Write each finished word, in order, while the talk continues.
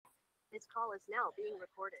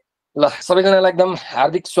ल सबैजनालाई एकदम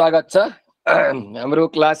हार्दिक स्वागत छ हाम्रो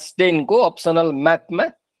क्लास 10 को अप्सनल म्याथमा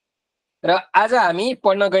र आज हामी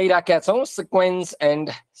पढ्न गइराखेका छौं सिक्वेन्स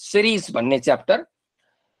एन्ड सिरिज भन्ने च्याप्टर।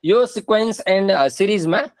 यो सिक्वेन्स एन्ड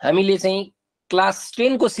सिरिजमा हामीले चाहिँ क्लास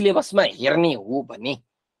 10 को सिलेबसमा हेर्ने हो भने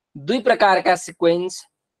दुई प्रकारका सिक्वेन्स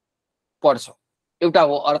पढ्छौं। एउटा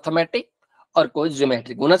हो अर्थमेटिक, अर्को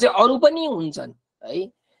जियोमेट्रिक। हुन चाहिँ अरु पनि हुन्छन्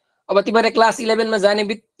है। अब तिमीहरुले क्लास 11 मा जाने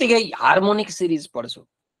बित्तिकै हार्मोनिक सिरिज पढ्छौ,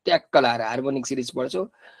 ट्याक्क लाएर हार्मोनिक सिरिज पढ्छौ।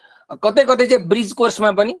 कतै कतै चाहिँ ब्रिज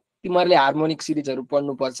कोर्समा पनि तिमीहरुले हार्मोनिक सिरिजहरु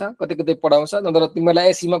पढ्नु पर्छ, कतै कतै पढाउँछ। नत्र तिमीहरुलाई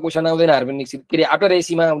एसीमा क्वेशन आउँदैन हार्मोनिक सिरिज, के रे आफ्टर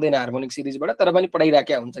एसीमा आउँदैन हार्मोनिक सिरिजबाट, तर पनि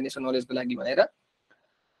पढाइराखेका हुन्छन् यसो नलेजको लागि भनेर।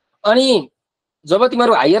 अनि जब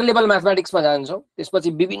तिमीहरु हायर लेभल म्याथमेटिक्समा जान्छौ त्यसपछि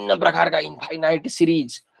विभिन्न प्रकारका infinite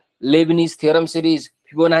series, Leibniz theorem series,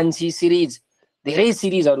 Fibonacci series, धेरै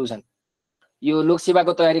सिरिजहरु छन्। यो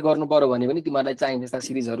लोकसेवाको तयारी गर्नु पर्यो भने पनि तिमीहरुलाई चाहिन्छ यस्ता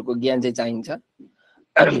सिरिजहरुको ज्ञान चाहिँ चाहिन्छ।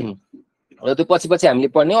 र त्यो पछि हामीले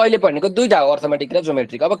पढ्ने। अहिले पढ्नेको दुईटा हो, अर्थमेटिक र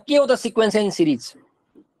जियोमेट्रिक। अब के हो त सिक्वेन्स एन्ड सिरिज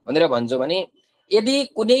भनेर भन्छौ भने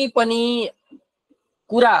यदि कुनै पनि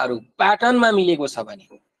कुराहरु प्याटर्नमा मिलेको छ भने,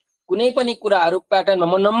 कुनै पनि कुराहरु प्याटर्नमा,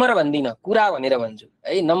 म नम्बर भन्दिन कुरा भनेर भन्छु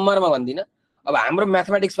है, नम्बरमा भन्दिन। अब हाम्रो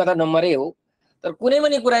म्याथमेटिक्समा त नम्बरै हो, तर कुनै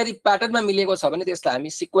पनि कुरा यदि प्याटर्नमा मिलेको छ भने त्यसलाई हामी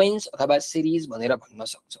सिक्वेन्स अथवा सिरिज भनेर भन्न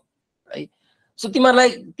सक्छौं है। सो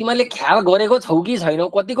तिमीहरुले ख्याल गरेको छौ कि छैनौ,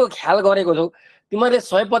 कतिको ख्याल गरेको छौ? तिमीहरुले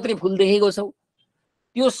 100 पत्री फूल देखेको छौ,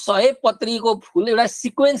 त्यो 100 पत्रीको फूल एउटा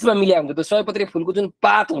सिक्वेन्समा मिल्या हुन्छ। त्यो 100 पत्री फूलको जुन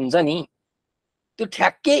पात हुन्छ नि त्यो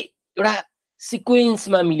ठ्याक्कै एउटा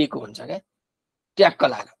सिक्वेन्समा मिलेको हुन्छ के, ट्याक्क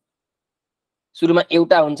लाएर। सुरुमा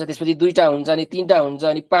एउटा हुन्छ, त्यसपछि दुईटा हुन्छ, अनि तीनटा हुन्छ,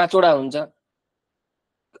 अनि पाँचवटा हुन्छ,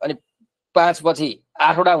 अनि 5 पछि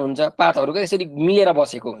 8वटा हुन्छ। पातहरुको यसरी मिलेर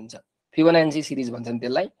बसेको हुन्छ, फिबोनाची सिरिज भन्छन्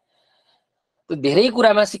त्यसलाई। तो धेरै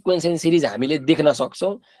कुरामा सिक्वेन्स एन्ड सिरिज हामीले देख्न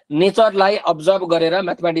सक्छौं। नेचरलाई अब्जर्भ गरेर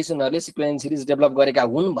म्याथमेटिशियनहरुले सिक्वेन्स सिरिज डेभलप गरेका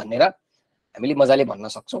हुन् भनेर हामीले मजाले भन्न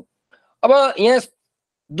सक्छौं। अब यहाँ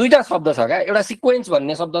दुईटा शब्द छ क्या, एउटा सिक्वेन्स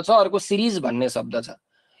भन्ने शब्द छ, अर्को सिरिज भन्ने शब्द छ।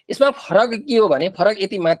 यसमा फरक के हो भने फरक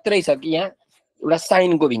यति मात्रै छ कि यहाँ एउटा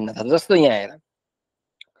साइनको भिन्नता छ। जस्तो यहाँ हेर,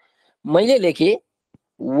 मैले लेखे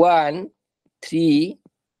 1 3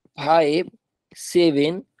 5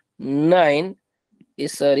 7 9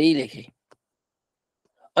 यसरी लेखे,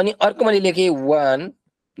 अनि अर्को मैले लेखे 1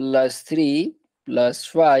 + 3 +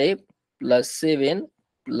 5 + 7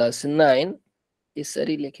 + 9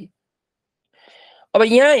 यसरी लेखे। अब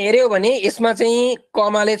यहाँ हेर्यो भने यसमा चाहिँ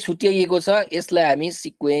कमाले छुट्याइएको छ, यसलाई हामी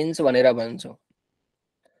सिक्वेन्स भनेर भन्छौं।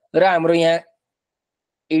 र हाम्रो यहाँ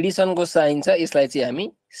एडिसनको साइन छ, यसलाई चाहिँ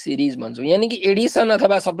हामी सिरिज भन्छौं। यानी कि एडिसन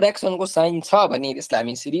अथवा सबट्र्याक्सनको साइन छ भने त्यसलाई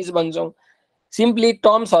हामी सिरिज भन्छौं। सिम्पली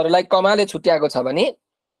टर्म्सहरुलाई कमाले छुट्याएको छ भने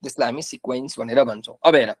त्यसलाई हामी सिक्वेन्स भनेर भन्छौं।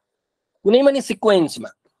 अब हेर, कुनै पनि सिक्वेन्समा,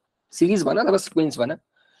 सिरिज भन अथवा सिक्वेन्स भन,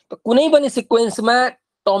 त कुनै पनि सिक्वेन्समा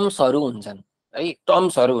टर्म्सहरु हुन्छन् है,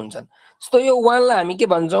 टर्म्सहरु हुन्छन्। जस्तो यो 1 लाई हामी के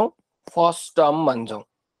भन्छौं? First term भन्छौं,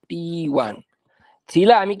 t1। 3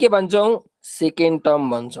 लाई हामी के भन्छौं? Second term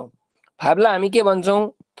भन्छौं। 5 लाई हामी के भन्छौं?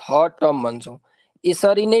 Third term भन्छौं।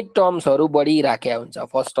 यसरी नै टर्म्सहरु बढिराखेका हुन्छ,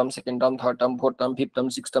 first term, second term, third term, fourth term, fifth term,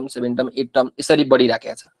 sixth term, seventh term, at term, यसरी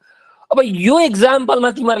बढिराखेको छ। अब यो एक्जाम्पलमा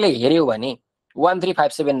तिमीहरुले हेर्यौ भने 1 3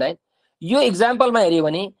 5 7 9, यो एक्जाम्पलमा हेर्यौ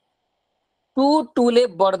भने 2 ले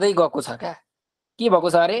बढ्दै गएको छ क्या। के भएको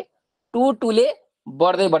छ अरे? 2 ले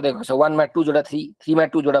बढ्दै गएको छ। 1 मा 2 जोडा 3, 3 मा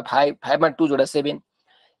 2 जोडा 5, 5 मा 2 जोडा 7।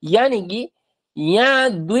 यानी कि यहाँ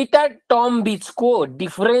दुईटा टर्म बीचको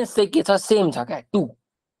डिफरेन्स चाहिँ के छ? सेम छ क्या, 2।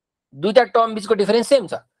 दुईटा टर्म बीचको डिफरेन्स सेम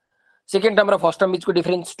छ। सेकेन्ड टर्म र फर्स्ट टर्म बीचको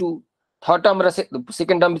डिफरेन्स 2, थर्ड टर्म र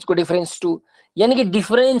सेकेन्ड टर्म बीचको डिफरेन्स 2। यानी कि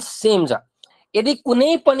डिफरेन्स सेम छ। यदि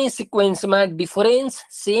कुनै पनि सिक्वेन्समा डिफरेन्स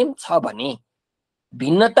सेम छ भने,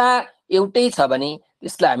 भिन्नता एउटै छ भने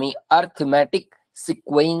त्यसलाई हामी अर्थमेटिक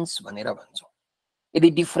सिक्वेन्स भनेर भन्छौं। यदि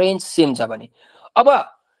डिफरेन्स सेम छ भने, अब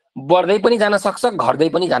बढ्दै पनि जान सक्छ, घट्दै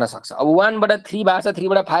पनि जान सक्छ। अब 1 बाट 3 भएको छ, 3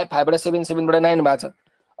 बाट 5, 5 बाट 7, 7 बाट 9 भएको छ।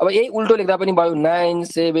 अब यही उल्टो लेख्दा पनि भयो, 9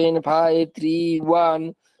 7 5 3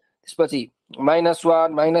 1, त्यसपछि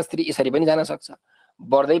 -1 -3 यसरी पनि जान सक्छ,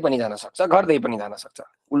 बढ्दै पनि जान सक्छ, घट्दै पनि जान सक्छ।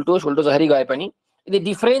 उल्टो सुल्टो जसरी गए पनि यदि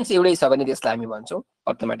डिफरेन्स एउटै छ भने त्यसलाई हामी भन्छौं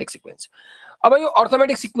अर्थमेटिक सिक्वेन्स। अब यो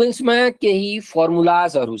अर्थमेटिक सिक्वेन्समा केही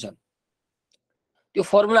फर्मुलाजहरु छन्, त्यो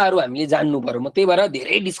फर्मुलाहरु हामीले जान्नु पर्यो। म त्यही भएर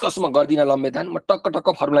धेरै डिस्कस म गर्दिन लम्बेतान, म टक्क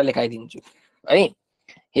फर्मुला लेखाइदिन्छु है।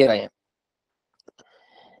 हेर यहाँ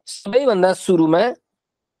सबैभन्दा सुरुमा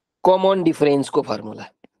कमन डिफरेन्सको फर्मुला।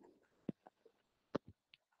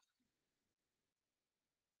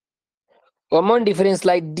 कमन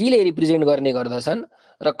डिफरेन्सलाई डी ले रिप्रेजेन्ट गर्ने गर्दछन्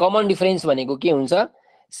र कमन डिफरेन्स भनेको के हुन्छ?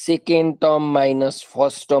 Second term minus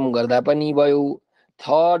first term गर्दा पनि भयो,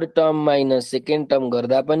 third term minus second term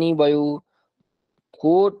गर्दा पनि भयो,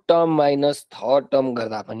 fourth term minus third term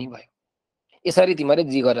गर्दा पनि भयो। यसरी तिमीले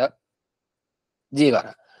जे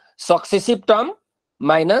गर successive term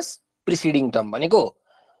minus preceding term भनेको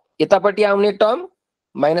यतापट्टि आउने टर्म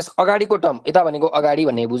माइनस अगाडिको टर्म, यता भनेको अगाडि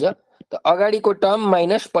भन्ने बुझ, त अगाडिको टर्म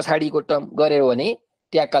माइनस पछाडिको टर्म गर्यो भने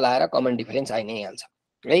ट्याक्क लाएर कमन डिफरेन्स आइ नै हाल्छ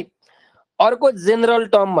है। अर्को जेनरल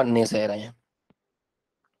टर्म भन्ने छ हेर यहाँ।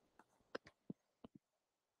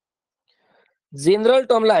 जेनरल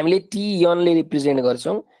टर्मलाई हामीले टी n ले रिप्रेजेन्ट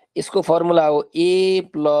गर्छौं। यसको फर्मुला हो a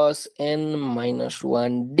 + n -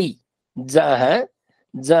 1 d, जहाँ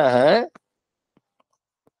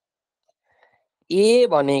a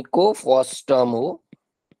भनेको फर्स्ट टर्म हो,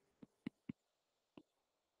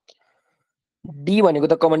 d भनेको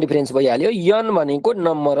त कमन डिफरेन्स भइहाल्यो, n भनेको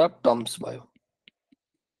नम्बर अफ टर्म्स भयो।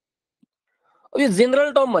 अब यो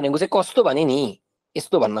जेनरल टर्म भनेको चाहिँ कस्तो भने नि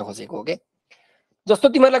यस्तो भन्न खोजेको हो के, जस्तो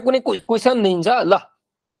तिमीहरूलाई कुनै क्वेसन दिन्छ, ल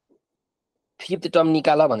फिफ्थ टर्म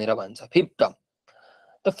निकाल भनेर भन्छ, फिफ्थ टर्म।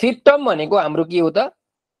 त फिफ्थ टर्म भनेको हाम्रो के हो त,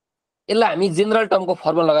 यसलाई हामी जेनरल टर्मको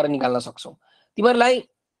फर्मुला लगाएर निकाल्न सक्छौं। तिमीहरूलाई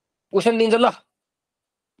क्वेसन दिन्छ, ल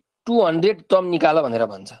 200 टर्म निकाल भनेर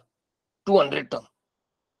भन्छ, 200 टर्म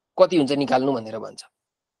कति हुन्छ निकाल्नु भनेर भन्छ।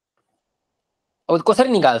 अब कसरी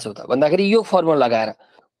निकाल्छौ त भन्दाखेरि यो फर्मुला लगाएर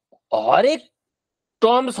हरेक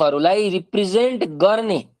टर्म्सहरूलाई रिप्रेजेन्ट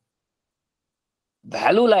गर्ने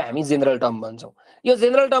भ्यालुलाई हामी जेनरल टर्म भन्छौं। यो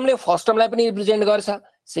जेनरल टर्मले फर्स्ट टर्मलाई पनि रिप्रेजेन्ट गर्छ,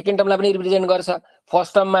 सेकेन्ड टर्मलाई पनि रिप्रेजेन्ट गर्छ।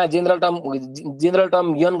 फर्स्ट टर्ममा जेनरल टर्म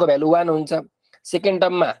n को भ्यालु 1 हुन्छ, सेकेन्ड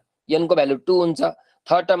टर्ममा n को भ्यालु 2 हुन्छ,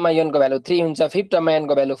 थर्ड टर्ममा n को भ्यालु 3 हुन्छ, फिफ्थ टर्ममा n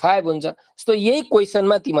को भ्यालु 5 हुन्छ। जस्तो यही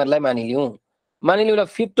क्वेसनमा तिमीहरूलाई मानिलिउँ ल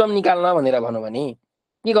फिफ्थ टर्म निकाल्न भनेर भनौँ भने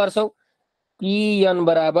के गर्छौ, Tn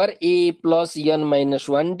बराबर a + n -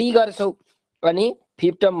 1 d गर्छौ। अनि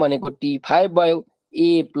फिफ्थ टर्म भनेको t5 भयो,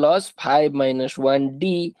 a + 5 - 1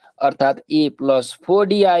 d अर्थात् a + 4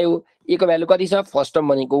 d आयो। a को भ्यालु कति छ, फर्स्ट टर्म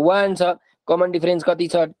भनेको 1 छ, कमन डिफरेन्स कति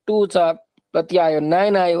छ 2 छ, कति आयो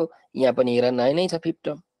 9 आयो। यहाँ पनि हेर 9 नै छ फिफ्थ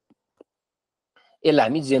टर्म। यसलाई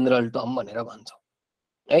हामी जेनरल टर्म भनेर भन्छौं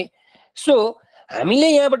है। सो हामीले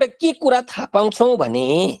यहाँबाट के कुरा थाहा पाउँछौं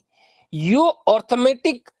भने यो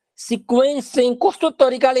अर्थमेटिक सिक्वेन्स चाहिँ कस्तो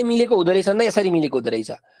तरिकाले मिलेको हुँदो रहेछ भन्दा यसरी मिलेको हुँदो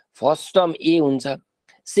रहेछ। फर्स्ट टर्म a हुन्छ,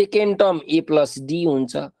 सेकेन्ड टर्म a + d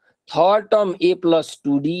हुन्छ, थर्ड टर्म a +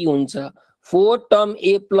 2d हुन्छ, फोर्थ टर्म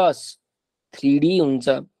a + 3d हुन्छ।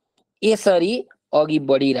 यसरी अघि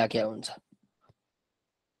बढिराख्या हुन्छ,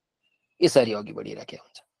 यसरी अघि बढिराख्या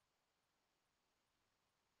हुन्छ।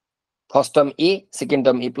 First term a, second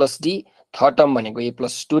term a + d, third term भनेको a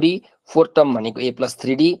 + 2d, फोर्थ टर्म भनेको a +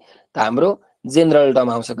 3d। त हाम्रो जेनरल टर्म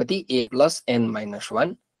आउँछ कति, a + n -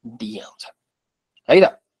 1 d आउँछ है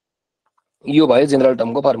त। यो भयो जेनरल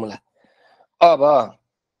टर्मको फर्मुला। अब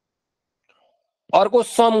अर्को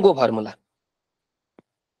समको formula,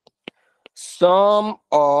 some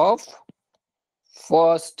of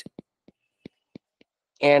first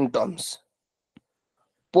n terms.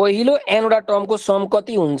 पहिलो n वटा टर्मको सम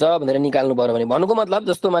कति हुन्छ भनेर निकाल्नु पर्यो भने भन्नुको मतलब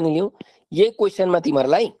जस्तो मानिलिउँ यही क्वेसनमा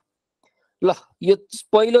तिमीहरूलाई ल यो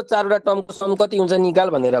पहिलो 4 वटा टर्मको सम कति हुन्छ निकाल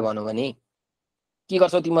भनेर भन्नु भने के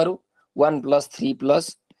गर्छौ तिमीहरू 1 + 3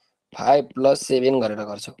 + 5 + 7 गरेर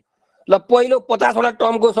गर्छौ। ल पहिलो 50 वटा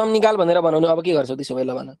टर्मको सम निकाल भनेर भन्नु अब के गर्छौ त्यसो भए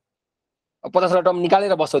ल भन। अब 50 वटा टर्म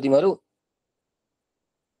निकालेर बस्छौ तिमीहरू,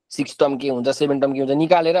 6 टर्म के हुन्छ 7 टर्म के हुन्छ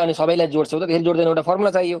निकालेर अनि सबैलाई जोड्छौ त, फेरि जोड्दैन एउटा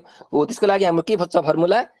फर्मुला चाहियो हो। त्यसको लागि हाम्रो के छ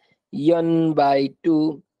formula,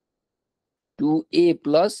 n/2 2a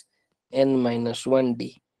 + n - 1 d।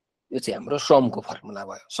 यो चाहिँ हाम्रो समको फर्मुला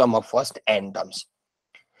भयो, some of first n terms.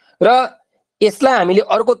 र यसलाई हामीले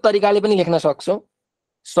अर्को तरिकाले पनि लेख्न सक्छौं।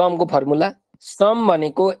 समको फर्मुला, सम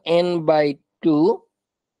भनेको n/2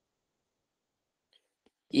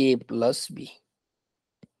 a + b,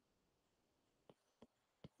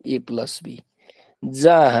 a + b,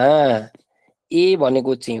 जहाँ a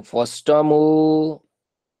भनेको चाहिँ फर्स्ट टर्म हो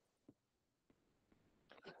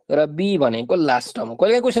र b भनेको लास्ट टर्म हो।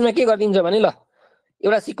 कहिले क्वेसनमा के गरिदिन्छ भने ल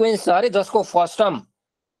एउटा सिक्वेन्स छ अरे जसको फर्स्ट टर्म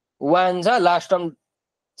 1 छ, लास्ट टर्म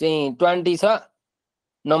चाहिँ 20 छ,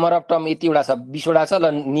 नम्बर अफ टर्म यति वटा छ 20 वटा छ,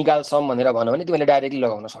 ल निकाल सम भनेर भन्यो भने तिमीले डाइरेक्टली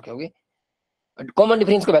लगाउन सक्यौ कि। कमन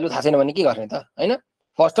डिफरेन्सको भ्यालु थाहा छैन भने के गर्ने त हैन।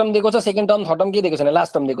 फर्स्ट टर्म दिएको छ, सेकेन्ड टर्म थर्ड टर्म के दिएको छैन,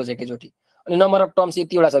 लास्ट टर्म दिएको छ एकैचोटी। अनि नम्बर अफ टर्म्स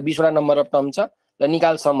यति वटा छ 20 वटा नम्बर अफ टर्म छ, र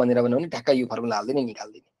निकाल सम भनेर भन्यो भने ठ्याक्क यो फर्मुला हाल्दै नै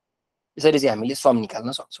निकाल्दिने। यसरी चाहिँ हामीले सम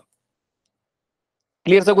निकाल्न सक्छौं।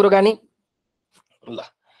 क्लियर छ कुराकानी? ल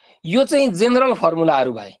यो चाहिँ जेनरल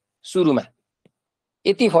फर्मुलाहरु भए। सुरुमा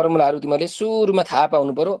यति फर्मुलाहरु तिमीले सुरुमा थाहा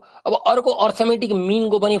पाउनु पर्यो। अब अर्को अर्थमेटिक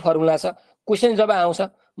मिनको पनि फर्मुला छ। क्वेशन जब आउँछ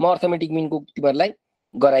म अर्थमेटिक मिनको तिमीलाई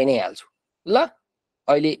गराइ नै हाल्छु। ल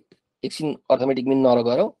अहिले एकछिन अर्थमेटिक मिन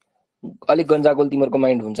नगरौ, अलिक गन्जागोल तिमीहरुको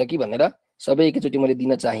माइन्ड हुन्छ कि भनेर सबै एकैचोटी मैले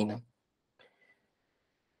दिन चाहिन।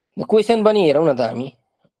 क्वेशन पनि हेरौँ न त हामी।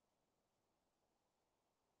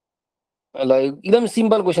 ल एकदम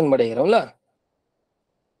सिम्पल क्वेशनबाट हेरौँ ल।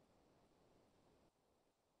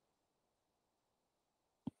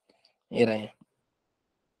 हेर यहाँ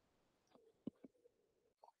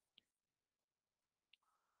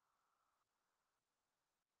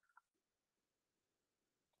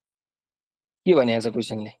के भनेको छ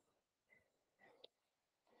क्वेशनले,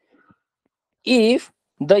 if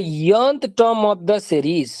the nth term of the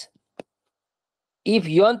series, if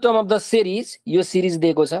nth term of the series यो सिरिज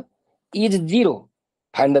दिएको छ is 0,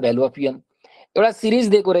 find the value of n। एउटा सिरिज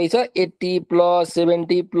दिएको रहेछ 80 +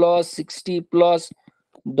 70 + 60 +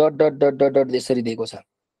 ... त्यसरी दिएको छ।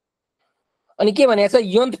 अनि के भनेको छ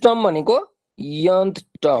nth टर्म भनेको nth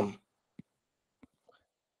टर्म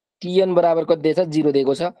tn बराबर कति दिएछ 0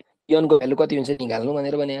 दिएको छ, n को भ्यालु कति हुन्छ निकाल्नु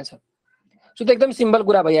भनेर भनेको छ। सो त एकदम सिम्पल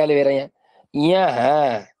कुरा भइहाल्यो। हेर यहाँ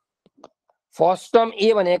यहाँ फर्स्ट टर्म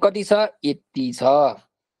ए भनेको कति छ 80 छ।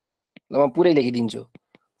 ल म पुरै लेखिदिन्छु।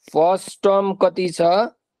 फर्स्ट टर्म कति छ,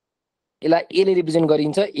 यसलाई ए ले रिप्रेजेन्ट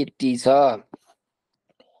गरिन्छ 80 छ।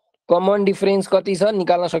 कमन डिफरेन्स कति छ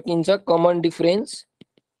निकाल्न सकिन्छ, कमन डिफरेन्स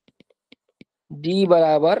डी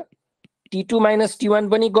बराबर t2 - t1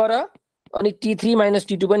 पनि गर अनि t3 -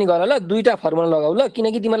 t2 पनि गर। ल दुईटा फर्मुला लगाऊ ल,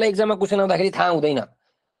 किनकि तिमीलाई एक्जाममा क्वेशन आउँदाखेरि थाहा हुँदैन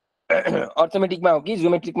अर्थमेटिकमा हो कि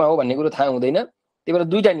जियोमेट्रिकमा हो भन्ने कुरो थाहा हुँदैन, त्यही भएर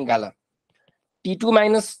दुईटा निकाल। t2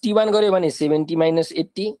 - t1 गर्यो भने 70 -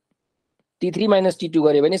 80, t3 - t2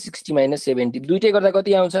 गर्यो भने 60 - 70, दुईटै गर्दा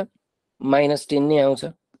कति आउँछ -10 नै आउँछ।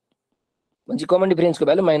 म्हणजे कमन डिफरेन्सको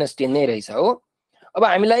भ्यालु -10 नै रहेछ हो। अब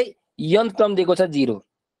हामीलाई nth टर्म दिएको छ 0,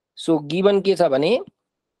 सो गिवन के छ भने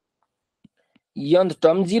nth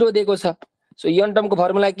टर्म 0 दिएको छ। सो n टर्मको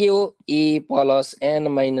फर्मुला के हो, a + n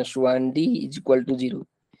 - 1 d = 0।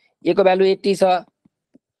 a को भ्यालु 80 छ,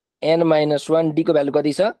 n - 1 d को भ्यालु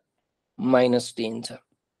कति छ -10 छ,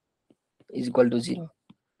 = 0।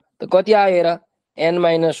 त कति आयो हेर, n -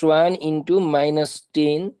 1 *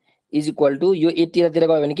 -10 = यो 80 तिर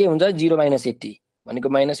गयो भने के हुन्छ 0 - 80 भनेको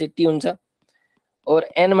 -80 हुन्छ। और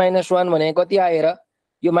n - 1 भनेको कति आयो हेर,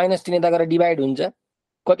 यो -10 यता गएर डिभाइड हुन्छ,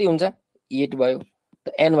 कति हुन्छ 8 भयो। त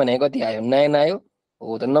n भनेको कति आयो 9 आयो।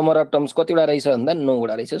 हो त नम्बर अफ टर्म्स कतिवटा रहेछ भन्दा 9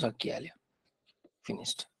 वटा रहेछ, सकिहाल्यो,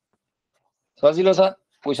 फिनिस्ड। सजिलो छ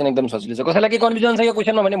क्वेशन, एकदम सजिलो छ। कसैलाई के कन्फ्युजन छ यो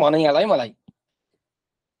क्वेशनमा भने भनिहाल है मलाई।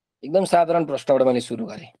 एकदम साधारण प्रश्नबाट मैले सुरु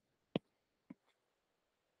गरे,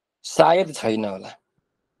 सायद छैन होला।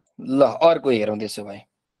 ल अर्को हेरौँ त्यसो भए।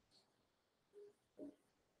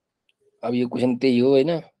 अब यो क्वेशन त्यही हो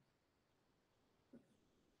हैन।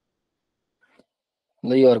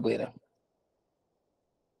 ल यो अर्को हेरौँ।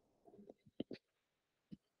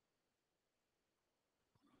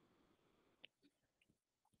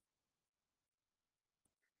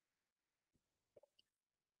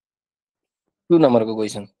 टू नम्बरको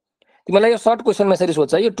क्वेशन तिमीलाई यो सर्ट क्वेशनमा यसरी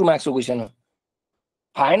सोध्छ, यो 2 मार्क्सको क्वेशन हो।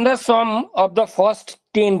 Find the some of the first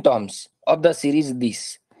 10 terms of the series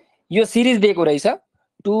this. यो सिरिज दिएको रहेछ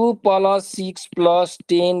 2 + 6 +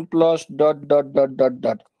 10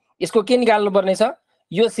 + ... यसको के निकाल्नु पर्ने छ,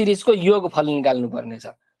 यो सिरिजको योगफल निकाल्नु पर्ने छ,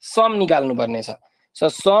 सम निकाल्नु पर्ने छ। So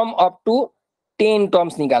sum up to 10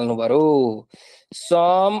 terms निकाल्नु पर्यो।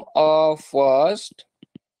 सम अफ फर्स्ट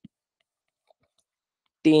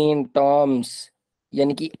 10 टर्म्स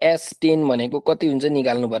यानी कि S10 भनेको कति हुन्छ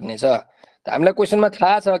निकाल्नु पर्ने छ। त हामीलाई क्वेशनमा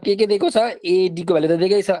थाहा छ के दिएको छ, a d को भ्यालु त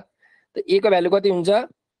दिएकै छ। त a को भ्यालु कति हुन्छ,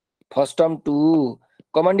 फर्स्ट टर्म 2,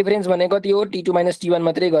 कमन डिफरेन्स भनेको कति हो t2 - t1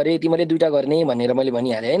 मात्रै गरे, तिमीले दुईटा गर्ने भनेर मैले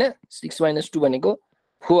भनिहाले हैन। 6 - 2 भनेको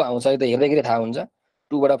 4 आउँछ, यो त हेर्दैखेरि थाहा हुन्छ,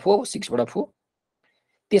 2 बाट 4 6 बाट 4।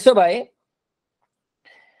 त्यसो भए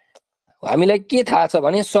हामीलाई के थाहा छ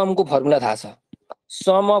भने समको फर्मुला थाहा छ।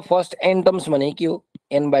 Some of first n terms भने के हो,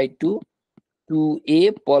 n/2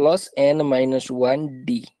 2a + n - 1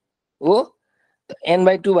 d हो। त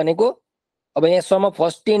n/2 भनेको अब यहाँ सम अफ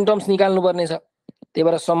फर्स्ट 10 टर्म्स निकाल्नु पर्ने छ, त्यही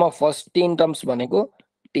भएर सम अफ फर्स्ट 10 टर्म्स भनेको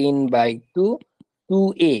 10/2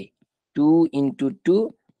 2a 2 ×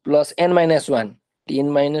 2 + n - 1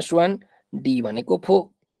 10 - 1 d भनेको 4,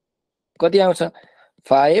 कति आउँछ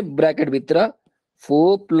 5 ब्र्याकेट भित्र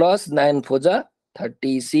 4 + 9 4 जा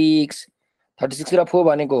 36, 36 र 4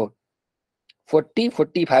 भनेको 40,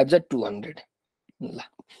 45 जा 200। ल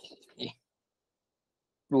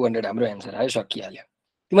 200 हाम्रो एन्सर आयो, सकिहाल्यो।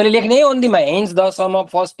 तिमीले लेख्ने है अन्तिममा hence the some of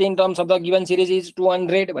first 10 terms of the given series is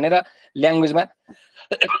 200 भनेर ल्याङ्ग्वेजमा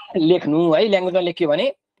लेख्नु है। ल्याङ्ग्वेजमा लेख्यो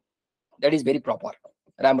भने द्याट इज भेरी प्रपर,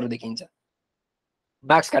 राम्रो देखिन्छ,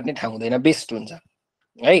 मार्क्स काट्ने ठाउँ हुँदैन, बेस्ट हुन्छ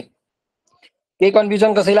है। केही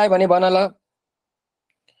कन्फ्युजन कसैलाई भने भन ल।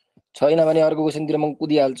 छैन भने अर्को क्वेशनतिर म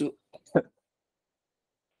कुदिहाल्छु।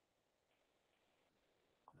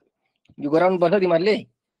 यो गराउनु पर्छ तिमीहरूले,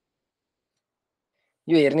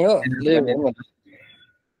 यो हेर्ने हो। ल यो हेरौँ,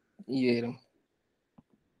 यो हेरौँ।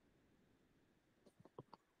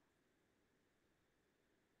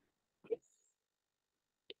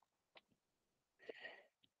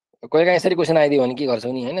 कहिले काहीँ यसरी क्वेसन आइदियो भने के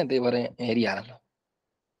गर्छौ नि हैन, त्यही भएर हेरिहाल।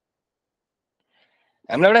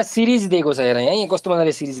 हामीलाई एउटा सिरिज दिएको छ, हेर यहाँ कस्तो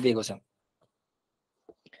मजाले सिरिज दिएको छ।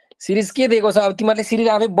 सिरिज के दिएको छ, अब तिमीहरूले सिरिज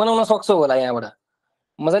आफै बनाउन सक्छौ होला, यहाँबाट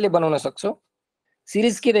मजाले बनाउन सक्छौ।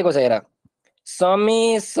 सिरिज के दिएको छ हेर,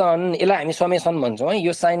 समेसन, यसलाई हामी समेसन भन्छौँ है।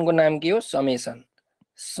 यो साइनको नाम के हो, summation.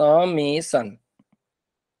 Summation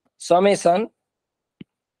summation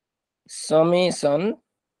summation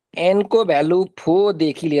n को भ्यालु 4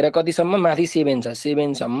 देखि लिएर कतिसम्म, माथि 7 छ,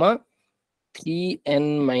 7 सम्म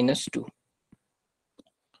 3n-2।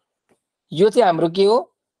 यो चाहिँ हाम्रो के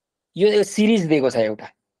हो, यो सिरिज दिएको छ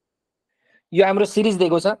एउटा, यो हाम्रो सिरिज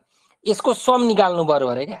दिएको छ। यसको सम निकाल्नु पर्यो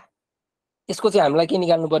अरे क्या, यसको चाहिँ हामीलाई के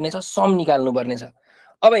निकाल्नु पर्ने छ, सम निकाल्नु पर्ने छ।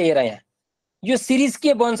 अब हेर यहाँ यो सिरिज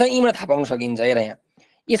के बन्छ यिबाट थाहा पाउन सकिन्छ। हेर यहाँ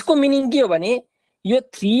यसको मिनिङ के हो भने, यो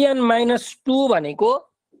 3n-2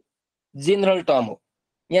 भनेको जेनरल टर्म हो।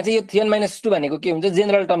 यहाँ चाहिँ यो 3n-2 भनेको के हुन्छ,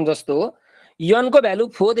 जेनरल टर्म जस्तो हो। n को भ्यालु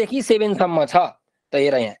 4 देखि 7 सम्म छ। त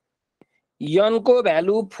हेर यहाँ n को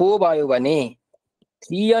भ्यालु 4 भयो भने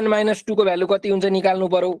 3n-2 को भ्यालु कति हुन्छ निकाल्नु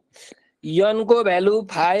पर्यो। n को भ्यालु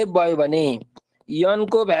 5 भयो भने, n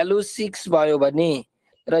को भ्यालु 6 भयो भने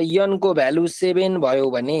र n को भ्यालु 7 भयो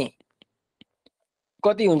भने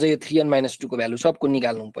कति हुन्छ यो 3n-2 को भ्यालु, सबको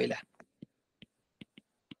निकाल्नु पहिला।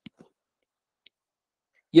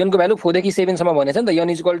 n को भ्यालु 4 देखि 7 सम्म भनेछ नि त,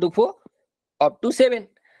 n = 4 up to 7।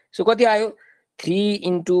 सो कति आयो, 3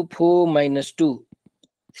 × 4 - 2,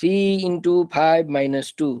 3 × 5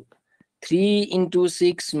 - 2, 3 ×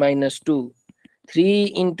 6 - 2,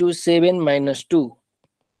 3 × 7 - 2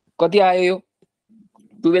 कति आयो यो,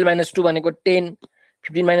 12 - 2 भनेको 10,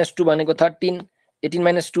 15 - 2 भनेको 13,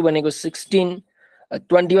 18 - 2 भनेको 16,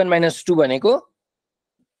 21 - 2 भनेको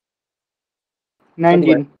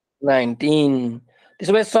 19।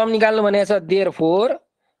 त्यसो भए सम निकाल्नु भनेको छ। Therefore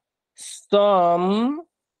some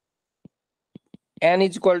n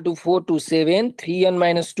 = 4 to 7, 3n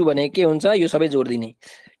 - 2 भनेको के हुन्छ, यो सबै जोड्दिने,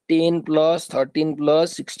 10 + 13 +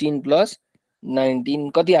 16 +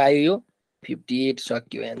 19 कति आयो यो, 58।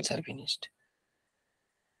 सक्यो, एन्सर फिनिस्ड।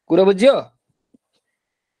 कुरा बुझ्यो,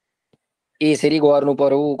 यसरी गर्नु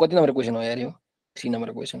पर्यो। कति नम्बर क्वेसन हो यार यो, 3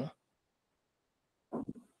 नम्बर क्वेसन हो।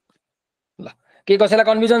 ल के कसैलाई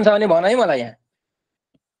कन्फ्युजन छ भने भन है मलाई। यहाँ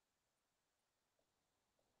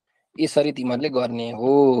यसरी तिमीहरूले गर्ने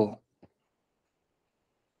हो।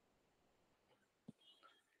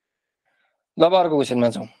 ल अब अर्को क्वेसनमा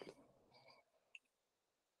जाउँ।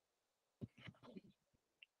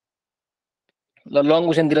 ल लङ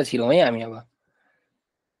क्वेसनतिर छिरौँ है हामी। अब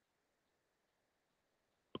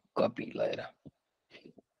कपी लिएर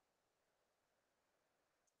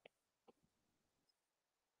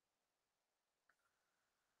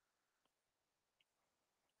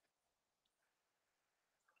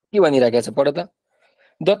के भनिरहेको छ, पढ त।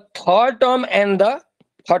 The third term and the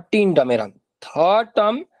 13 term, हेर third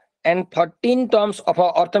term and 13 terms of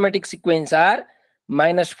a arithmetic sequence are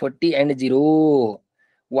 -40 and 0।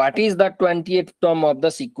 What is the 20th term of the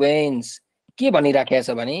sequence. के भनिराखेको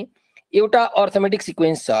छ भने, एउटा अर्थमेटिक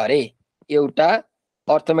सिक्वेन्स छ अरे, एउटा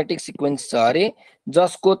अर्थमेटिक सिक्वेन्स छ अरे,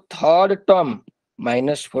 जसको थर्ड टर्म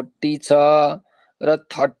 -40 छ र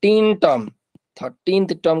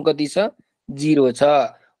 13th टर्म कति छ, 0 छ।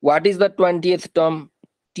 What is the 20th term,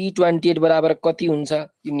 t28 बराबर कति हुन्छ,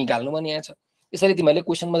 यो निकाल्नु भनिएको छ। यसरी तिमीहरूले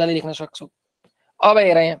क्वेसन मजाले लेख्न सक्छौ। अब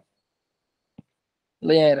हेर यहाँ,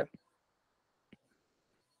 ल यहाँ हेर,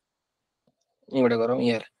 यहाँबाट गरौँ।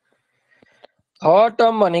 यहाँ थर्ड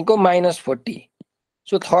टर्म भनेको -40।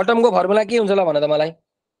 सो थर्ड टर्मको फर्मुला के हुन्छ ल भन त मलाई,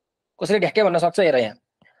 कसैले ढ्याक्कै भन्न सक्छ। हेर यहाँ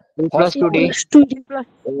first term a +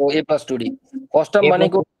 2d, first term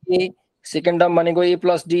भनेको a, सेकेन्ड टर्म भनेको a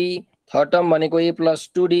 + d, थर्ड टर्म भनेको a +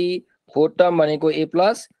 2d, फोर्थ टर्म भनेको a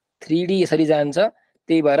 + 3d, यसरी जान्छ।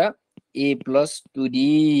 त्यही भएर a + 2d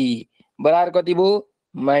बराबर कति भयो,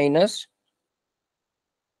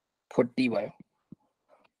 -40 भयो।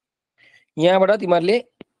 यहाँबाट तिमीहरूले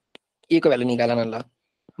a को भ्यालु निकाल न। ल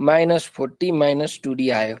 -40 -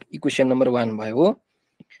 2d आयो, इक्वेसन नम्बर 1 भयो हो।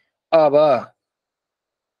 अब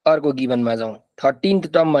अर्को गिभनमा जाउँ। 13th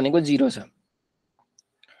टर्म भनेको 0 छ।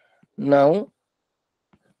 नाउ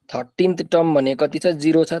 13th टर्म भनेको कति छ,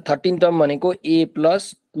 0 छ। 13 टर्म भनेको a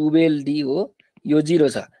 + 12d हो, यो 0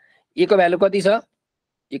 छ। a को भ्यालु कति छ,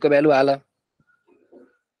 a को भ्यालु हाल।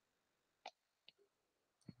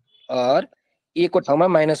 और ए को ठाउँमा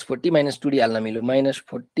 -40 -2d हाल्न मिल्यो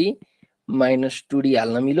 -40 -2d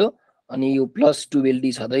हाल्न मिल्यो अनि यो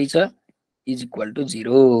 +12d छँदैछ इज इक्वल टु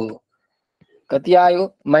 0 कति आयो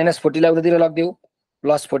 -40 लाई उतातिर लग्दियौ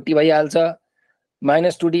 +40 भइहाल्छ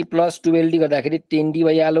 -2d +12d गर्दाखेरि 10d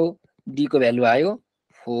भइहाल्यो d को भ्यालु आयो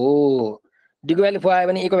 4 d को भ्यालु 4 आयो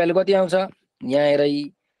भने a को भ्यालु कति आउँछ यहाँ हेर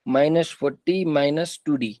 -40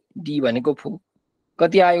 -2d d भनेको 4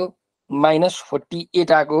 कति आयो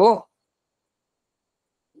 -48 आको हो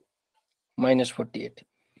 -48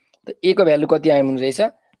 त a को भ्यालु कति आउने रहेछ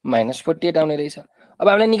 -48 आउने रहेछ अब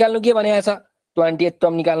हामीले निकाल्नु के भनेको छ 28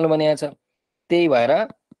 टर्म निकाल्नु भनेको छ त्यही भएर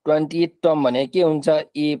 28 टर्म भने के हुन्छ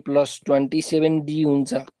a + 27d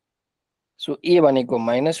हुन्छ सो a भनेको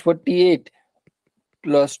 -48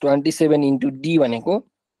 + 27 इन्टु d भनेको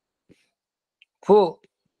 4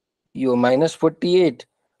 यो -48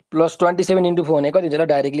 + 27 इन्टु 4 भनेको कति हुन्छ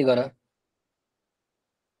डाइरेक्टली गर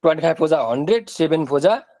 25 फोजा 100 7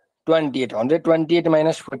 फोजा 28 128 -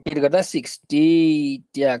 48 गर्दा 60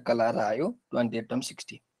 ट्याक्क लाएर आयो 28 टर्म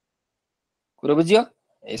 60 कुरो बुझ्यो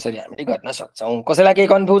यसरी हामीले गर्न सक्छौं कसैलाई के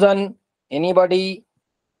कन्फ्युजन एनीबडी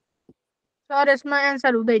सर यसमा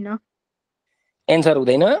आन्सर हुँदैन एन्सर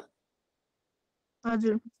हुँदैन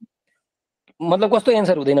हजुर मतलब कस्तो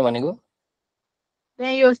एन्सर हुँदैन भनेको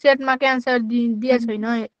त्यही यो सेटमा के आन्सर दिए छैन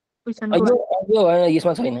क्वेशनको यो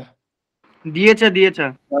यसमा छैन दिएछ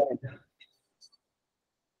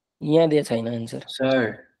यहाँ दिए छैन आन्सर सर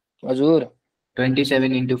हजुर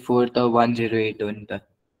 27 इन्टु 4 त 108 हो नि त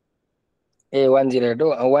ए 108 हो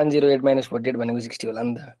 108 - 48 भनेको 60 होला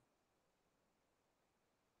नि त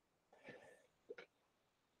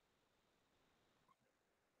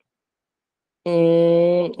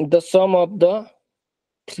the sum of the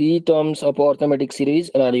 3 terms of arithmetic series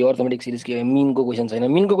अनि arithmetic series के मिन को क्वेशन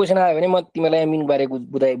छैन मिन को क्वेशन आयो भने म तिमीलाई मिन बारे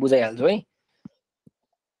बुझाइहाल्छु है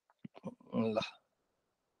ल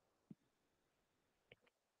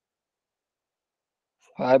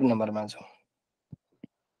 5 नम्बरमा छ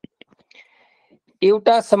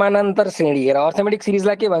एउटा समानान्तर श्रेणी हेर अर्थमेटिक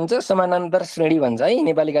सिरिजलाई के भन्छ समानान्तर श्रेणी भन्छ है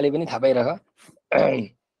नेपालीकाले पनि थाहा पाइरह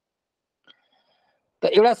त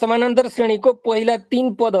एउटा समानान्तर श्रेणीको पहिला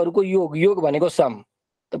 3 पदहरूको योग भनेको सम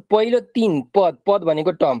त पहिलो 3 पद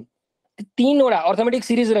भनेको टर्म तीनवटा अर्थमेटिक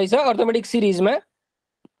सिरिज रहेछ अर्थमेटिक सिरिजमा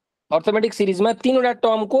 3 वटा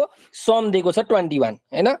टर्मको सम दिएको छ 21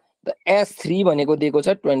 हैन त S3 भनेको दिएको छ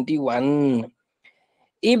 21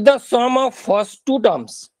 if the sum of first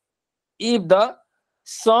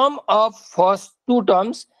two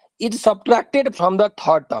terms is subtracted from the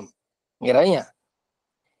third term हेर यहाँ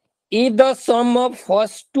if the sum of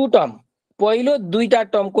first two term पहिलो दुईटा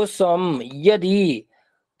टर्मको सम यदि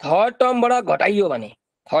थर्ड टर्मबाट घटाइयो भने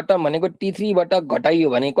थर्ड टर्म भनेको t3 बाट घटाइयो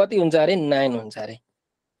भने कति हुन्छ अरे 9 हुन्छ अरे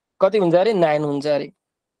कति हुन्छ अरे 9 हुन्छ अरे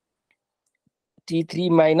t3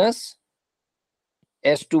 minus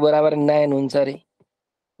s2 बराबर 9 हुन्छ अरे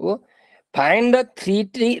हो find the three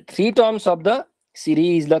terms of the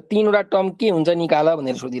series ल तीनवटा टर्म के हुन्छ निकाल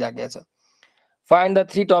भनेर सोधिराखेको छ find the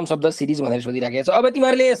 3 terms of the series भनेर सोधिराखेको छ अब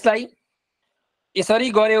तिमीहरुले यसलाई यसरी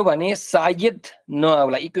गर्यौ भने सायद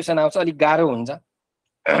नआउला इक्वेसन आउँछ अलि गाह्रो हुन्छ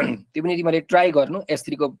त्यो पनि तिमीहरुले ट्राई गर्नु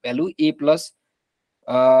s3 को भ्यालु a प्लस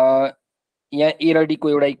यहाँ a र d को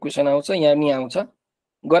एउटा इक्वेसन आउँछ यहाँ पनि आउँछ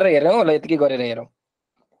गरेर हेरौँ ल यतिकै गरेर हेरौँ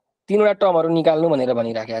तीनवटा टर्महरु निकाल्नु भनेर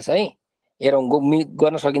भनिराखेको छ है हेरौँ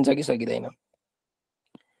गर्न सकिन्छ कि सकिदैन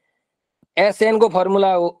sn को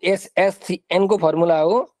फर्मुला हो n को फर्मुला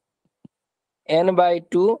हो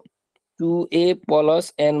n/2 2a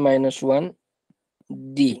plus n - 1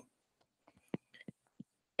 d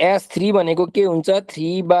s3 भनेको के हुन्छ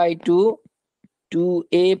 3/2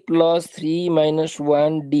 2a plus 3 -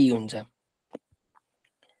 1 d हुन्छ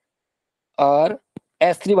और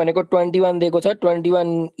s3 भनेको 21 दिएको छ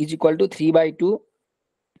 21 is equal to 3/2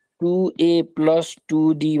 2a plus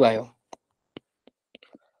 2d भयो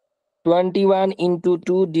 21 into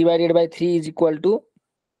 2 divided by 3 is equal to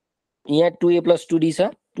यहाँ 2a plus 2d छ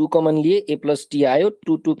 2 कमन लिए a plus d आयो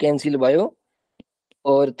 2 2 क्यान्सल भयो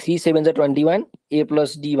और 3 7 जा 21 a plus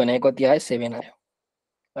d भनेको कति आयो 7 आयो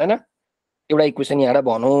हैन एउटा इक्वेसन यहाँबाट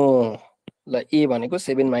भनौं ल a भनेको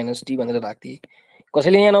 7 - d भनेर राख्थे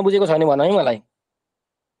कसैले यहाँ नबुझेको छ भने भन है मलाई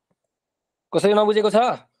कसैले नबुझेको छ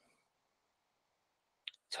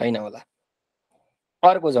छैन होला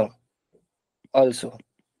अर्को जाउँ अल्सो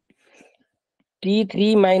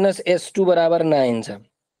t3 minus s2 बराबर 9 छ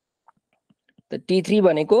त t3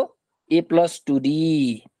 भनेको a plus 2d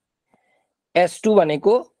s2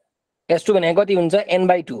 भनेको कति हुन्छ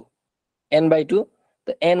n/2 त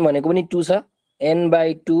n भनेको पनि 2 छ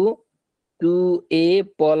n/2 2a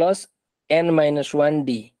plus n - 1 d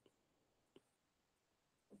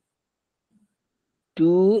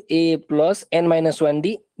 2a plus n minus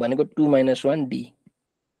 1d भनेको 2 minus 1d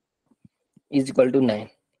is equal to 9.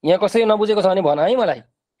 यहाँ कसै नबुझेको छ भने भन है मलाई,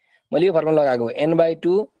 मैले यो फर्मुला लगाएको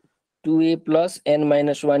n/2 2a plus n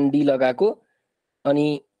minus 1d लगाएको, अनि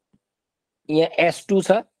यहाँ s2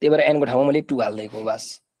 छ त्यही भएर n को ठाउँमा मैले 2 हाल्दिएको बस,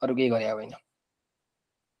 अरु केही गरे होइन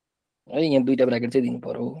है। यहाँ दुईटा ब्र्याकेट चाहिँ दिनु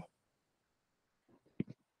पर्यो।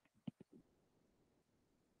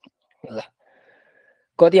 ल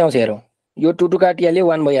कति आउँछ हेरौँ, यो 2 2 काटिहाल्यो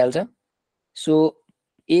 1 भइहाल्छ। So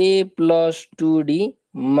a plus 2d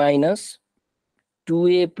minus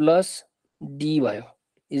 2a plus d भयो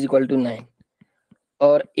is equal to 9,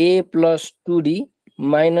 और a plus 2d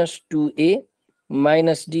minus 2a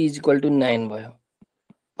minus d is equal to 9 भयो,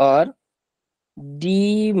 और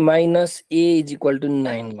d minus a is equal to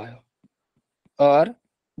 9 भयो, और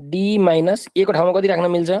d minus a को ठाउँमा कति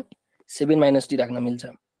राख्न मिल्छ 7 minus d राख्न मिल्छ,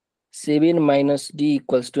 7 minus d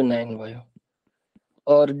equals to 9 भयो,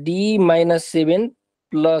 और d minus 7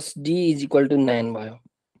 plus d is equal to 9 भयो,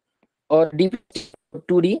 और d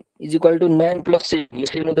 2d is equal to 9 plus 7 यो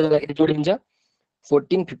 7 गर्दाखेरि जोडिन्छ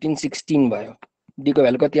 14 15 16 भयो। d को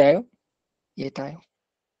भ्यालु कति आयो 8 आयो।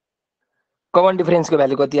 कमन डिफरेन्स को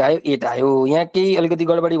भ्यालु कति आयो 8 आयो। यहाँ केही अलिकति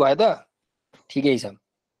गडबडी भयो त, ठिकै छ।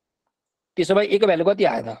 त्यसो भए a को भ्यालु कति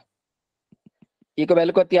आयो त, a को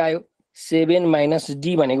भ्यालु कति आयो 7 minus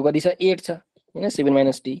d भनेको कति छ 8 छ हैन, 7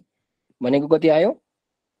 minus d भनेको कति आयो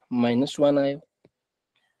 -1 आयो,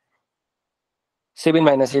 7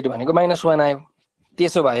 minus 8 भनेको -1 आयो।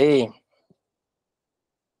 त्यसो भए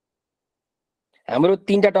हाम्रो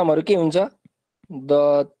तीनटा टर्महरु के हुन्छ, the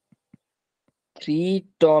 3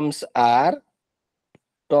 terms are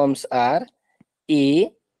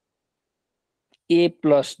a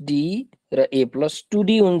plus d र a plus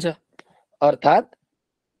 2d हुन्छ, अर्थात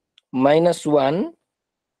 -1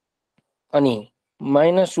 अनि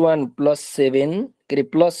 -1 plus 7 के रे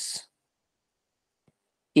plus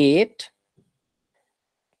 8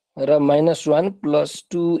 र -1 plus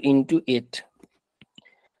 2 into 8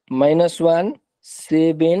 -1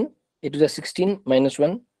 7 8 to the 16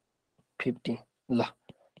 -1 15। ल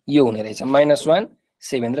यो हुने रहेछ -1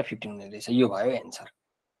 7 र 15 हुने रहेछ। यो भयो एन्सर।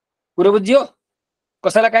 पुरो बुझ्यो?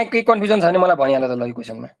 कसैलाई काहीँ केही कन्फ्युजन छ भने मलाई भनिहाल त ल यो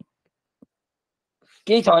क्वेशनमा।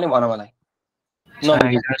 केही छ भने भन मलाई।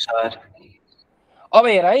 सर अब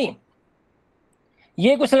हेर है,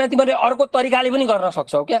 यही क्वेशनलाई तिमीले अर्को तरिकाले पनि गर्न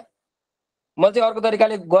सक्छौ क्या। मैले चाहिँ अर्को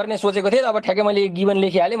तरिकाले गर्ने सोचेको थिएँ, अब ठ्याक्कै मैले गिभन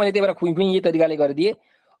लेखिहालेँ, मैले त्यही भएर खुइ यही तरिकाले गरिदिएँ।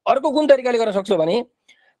 अर्को कुन तरिकाले गर्न सक्छौ भने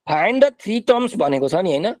फाइन्ड द 3 टर्म्स भनेको छ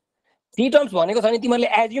नि हैन, 3 टर्म्स भनेको छ नि तिमीले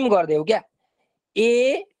एज्युम गर्देऊ क्या,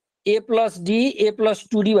 a plus d a plus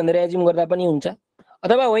 2d भनेर एज्युम गर्दा पनि हुन्छ,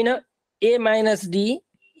 अथवा होइन a minus d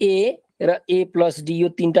a र a plus d यो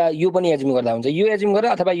तीनटा यो पनि एज्युम गर्दा हुन्छ। यो एज्युम गर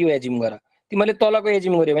अथवा यो एज्युम गर। तिमीले तलको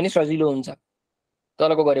एज्युम गर्यो भने सजिलो हुन्छ,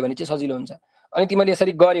 तलको गर्यो भने चाहिँ सजिलो हुन्छ। अनि तिमीले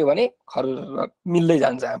यसरी गर्यो भने खर मिल्दै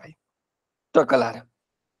जान्छ, आफै टक्क लाएर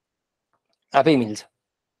आफै मिल्छ।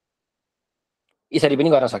 यसरी पनि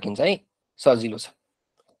गर्न सकिन्छ है, सजिलो छ।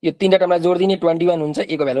 यो तीनटा टर्मलाई जोड्दिने 21 हुन्छ,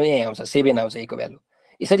 a को भ्यालु यही आउँछ 7 आउँछ a को भ्यालु।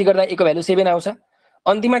 यसरी गर्दा a को भ्यालु 7 आउँछ।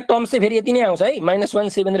 अन्तिममा टर्म चाहिँ फेरि यति नै आउँछ है, -1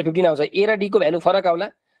 7 र 15 आउँछ। a र d को भ्यालु फरक आउला,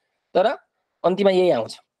 तर अन्तिममा यही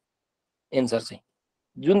आउँछ एन्सर चाहिँ।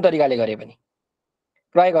 जुन तरिकाले गरे पनि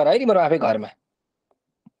ट्राई गर है तिम्रो आफै घरमा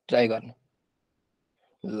ट्राई गर्नु।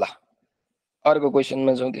 ल अर्को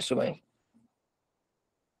क्वेशनमा जाउँ। त्यसो भए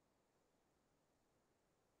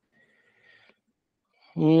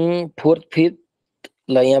फोर्थ फिफ्थ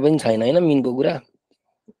ल यहाँ पनि छैन हैन मिनको कुरा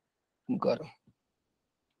गरौँ।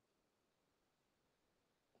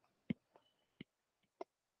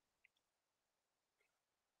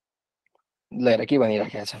 ल हेर के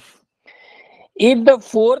भनिराखेको छ, if the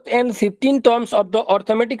fourth and 15 terms of the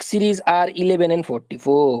arithmetic series are 11 and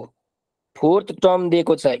 44, fourth term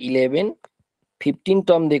दिएको छ 11, 15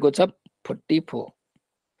 टर्म दिएको छ 44,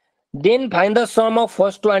 then find the sum of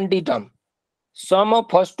first 20 term, sum of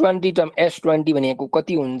first 20 term s20 भनेको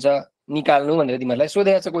कति हुन्छ निकाल्नु भनेर तिमीहरुलाई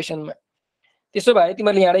सोधेको छ क्वेशनमा। त्यसो भए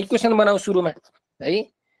तिमीहरुले यहाँ इक्वेसन बनाऊ सुरुमा है।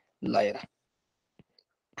 ल हेर,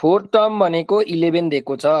 फोर्थ टर्म भनेको 11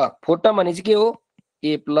 दिएको छ। फोर्थ टर्म भने चाहिँ के हो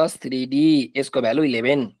a plus 3d, यसको भ्यालु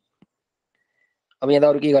 11। अब यहाँ त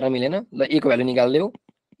अरु के गर्न मिलेन। ल a को भ्यालु निकाल्देऊ,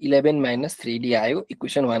 11 minus 3d आयो,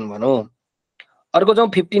 इक्वेसन 1 भनौं। अर्को जाउँ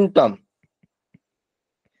 15 टर्म।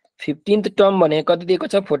 15th टर्म भने कति दिएको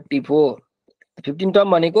छ 44। 15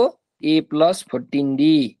 टर्म भनेको a plus 14d,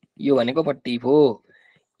 यो भनेको 44।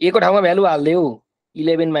 a को ठाउँमा भ्यालु हाल्देऊ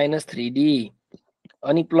 11 minus 3d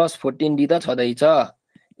अनि प्लस 14d त छदै छ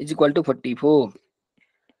इज इक्वल टु 44।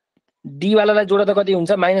 d वालालाई जोड्दा त कति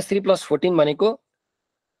हुन्छ -3 + 14 भनेको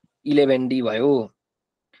 11d भयो।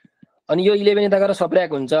 अनि यो 11 यता गएर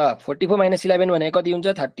सब्ट्र्याक्ट हुन्छ 44 - 11 भनेको कति हुन्छ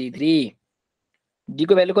 33 d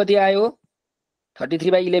को भ्यालु कति आयो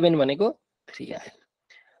 33/11 भनेको 3 आयो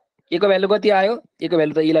a को भ्यालु कति आयो a को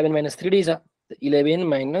भ्यालु त 11 - 3d छ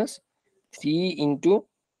 11 - 3 इन्टु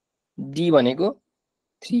d भनेको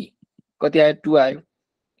 3 कति आयो 2 आयो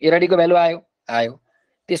a र d को भ्यालु आयो आयो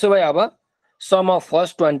त्यसो भए अब सम अफ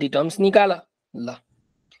फर्स्ट 20 टर्म्स निकाल ल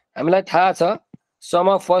हामीलाई थाहा छ some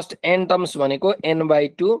of first n terms भनेको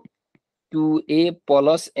n/2 2a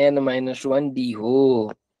 + n - 1d हो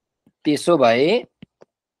त्यसो भए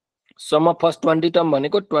सम अफ फर्स्ट 20 टर्म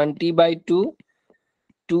भनेको 20/2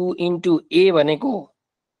 2 इन्टु a भनेको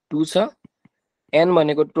 2 छ n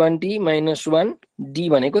भनेको 20 - 1 d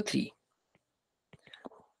भनेको 3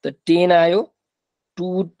 त 10 आयो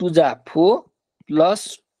 2 2 जा 4 प्लस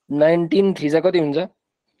 19 3 जा कति हुन्छ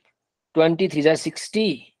 20 3 जा 60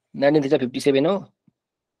 19 3 जा 57 हो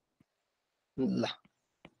ल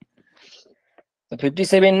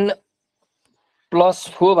 57 प्लस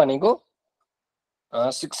 4 भनेको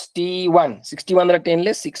 61 र 10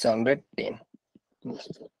 ले 610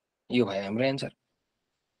 यो भयो हाम्रो एन्सर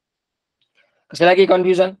कसैलाई केही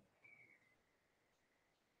कन्फ्युजन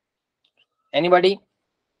एनीबडी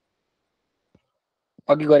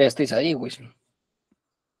अघि गरे जस्तै छ है यो क्वेसन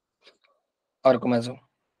अर्कोमा जाउँ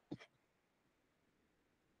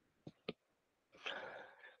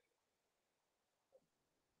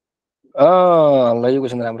ल यो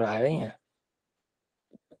क्वेसन राम्रो आयो है यहाँ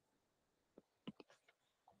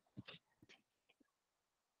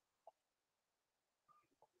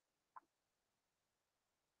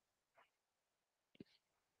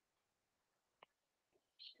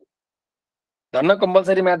धन्न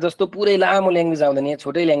कम्पलसरी म्याथ जस्तो पुरै लामो ल्याङ्ग्वेज आउँदैन यहाँ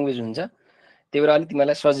छोटै ल्याङ्ग्वेज हुन्छ त्यही भएर अलिक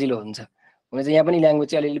तिमीलाई सजिलो हुन्छ भने चाहिँ यहाँ पनि ल्याङ्ग्वेज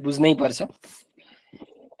चाहिँ अलिअलि बुझ्नै पर्छ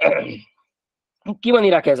के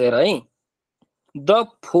भनिराखेको छ हेर है the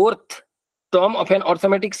fourth term of an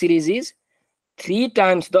arithmetic series is 3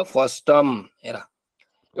 times the first term हेर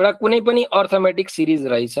एउटा कुनै पनि अर्थमेटिक सिरिज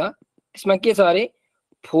रहेछ त्यसमा के छ अरे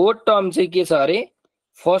फोर्थ टर्म चाहिँ के छ अरे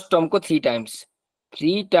first टर्मको 3 times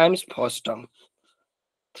 3 times first term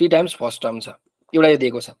 3 times first term छ एउटा यो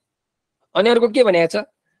दिएको छ अनि अर्को के भनेको छ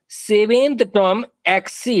seventh term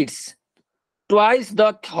exceeds twice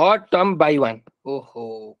the third term by 1 ओहो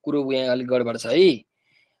कुरो यहाँ अलिक गडबड छ है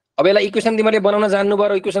अब यसलाई इक्वेसन तिमीले बनाउन जान्नु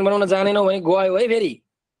पर्यो इक्वेसन बनाउन जानेनौ भने गयो है फेरि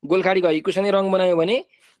गोलखाडी गयो इक्वेसनै रङ बनायो भने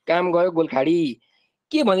काम गयो गोलखाडी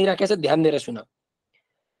के भनिराखेको छ ध्यान दिएर सुन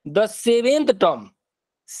the seventh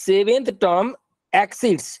term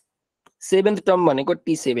exceeds seventh term भनेको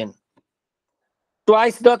t7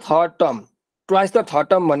 twice the third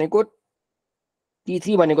term भनेको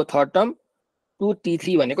t3 भनेको थर्ड टर्म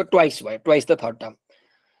 2t3 भनेको ट्वाइस भयो ट्वाइस द थर्ड टर्म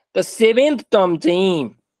त सेभेन्थ टर्म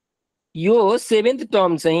चाहिँ यो सेभेन्थ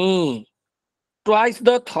टर्म चाहिँ ट्वाइस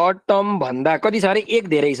द थर्ड टर्म भन्दा कति छ अरे एक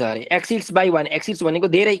धेरै छ अरे एक्सिड्स बाई 1 एक्सिड्स भनेको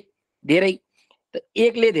धेरै धेरै त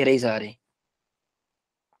एकले धेरै छ अरे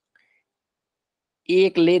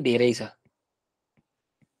एकले धेरै छ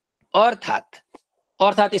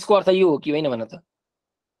अर्थात यसको अर्थ यो हो कि होइन भन त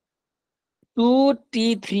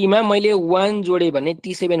 2t3 मा मैले 1 जोडे भने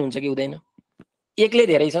t7 हुन्छ कि हुँदैन एकले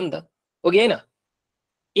धेरै छ नि त हो कि हैन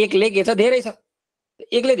एकले के छ धेरै छ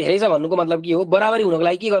एकले धेरै छ भन्नुको मतलब के हो बराबरी हुनको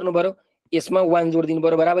लागि के गर्नु पर्यो यसमा 1 जोड दिनु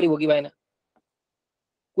पर्यो बराबरी हो कि भएन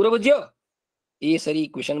कुरो बुझ्यो यसरी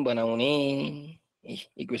इक्वेसन बनाउने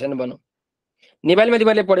इक्वेसन बनाऊ नेपालीमा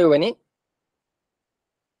तिमीले पढ्यौ भने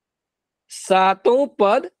सातौं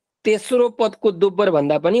पद तेस्रो पदको दोब्बर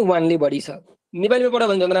भन्दा पनि 1 ले बढी छ नेपालीमा पढ्यो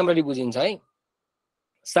भने झन् राम्ररी बुझिन्छ है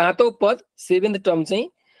सातौं पद सेभेन्थ टर्म चाहिँ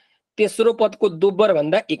तेस्रो पदको दोब्बर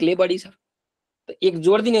भन्दा 1 ले बढी छ त एक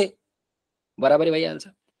जोड दिने बराबरी भइहाल्छ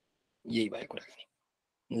यही भयो कुरा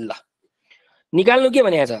ल निकाल्नु के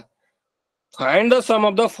भनेको छ find the some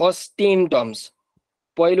of the first 10 terms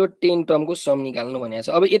पहिलो 10 टर्मको सम निकाल्नु भनेको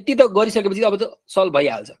छ अब यति त गरिसकेपछि अब त सल्भ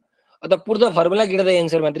भइहाल्छ अत put the formula get the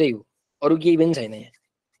answer मात्रै हो अरु केही पनि छैन यहाँ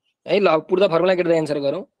है ल put the formula get the answer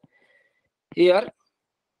गरौँ हियर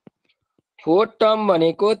फोर्थ टर्म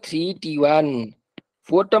भनेको 3t1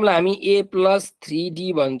 फोर्थ टर्मलाई हामी a + 3d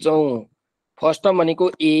भन्छौं फर्स्ट टर्म भनेको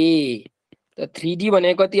a त 3d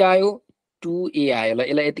भनेको कति आयो 2a आयो ल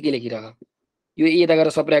यसलाई यतिकै लेखिराख यो a यता गएर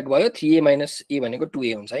सब्ट्र्याक्ट भयो 3a - a भनेको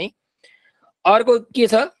 2a हुन्छ है अर्को के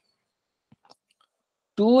छ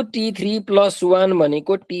 2t3 + 1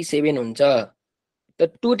 भनेको t7 हुन्छ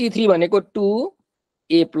त 2t3 भनेको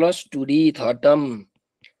 2a + 2d third term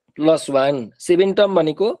plus 1 7 term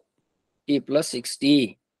भनेको a + 60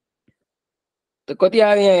 त कति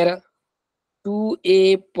आयो यहाँ हेर 2a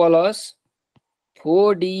 +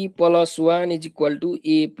 4d + 1 =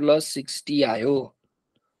 a + 60 आयो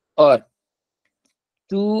और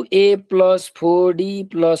 2a plus 4d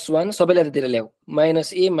plus 1 सबैलाई यतातिर ल्याऊ minus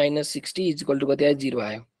a minus 60 is equal to कति आयो 0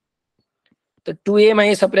 आयो त 2a मा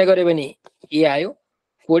a सप्लाई गर्यो भने a आयो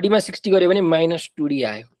 4d मा 60 गर्यो भने minus 2d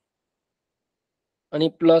आयो अनि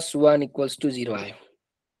plus 1 equals to 0 आयो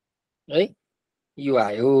है यो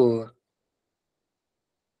आयो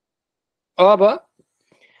अब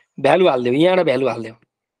भ्यालु हाल्दियौ यहाँबाट भ्यालु हाल्दियौ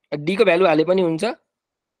d को भ्यालु हाले पनि हुन्छ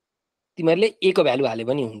तिमीहरुले a को भ्यालु हाले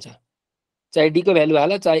पनि हुन्छ चाहे d को भ्यालु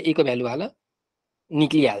हाल चाहे a को भ्यालु हाल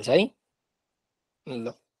निक्लिहाल्छ है ल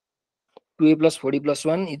 2a plus 4d plus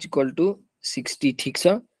 1 is equal to 60 ठीक छ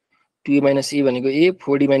 2a minus a भनेको a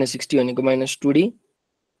 4d minus 60 भनेको minus 2d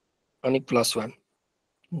अनि plus 1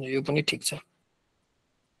 यो पनि ठीक छ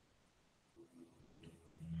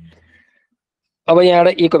अब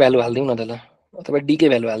यहाँबाट a को भ्यालु हाल्दियौ न त ल अथवा d को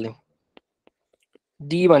भ्यालु हाल्दियौ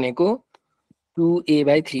d भनेको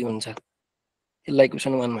 2a/3 हुन्छ यसलाई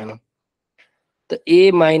इक्वेसन 1 मानौ त a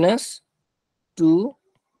minus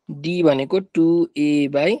 2d भनेको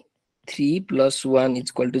 2a/3 plus 1 is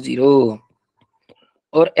equal to 0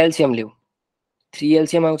 और एलसीएम लिऊ 3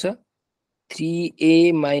 एलसीएम आउँछ 3a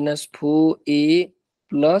minus 4a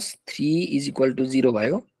plus 3 is equal to 0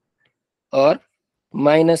 भयो और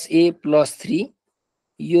minus a plus 3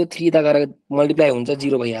 यो 3 ता गरेर मल्टिप्लाई हुन्छ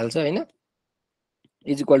 0 भइहाल्छ हैन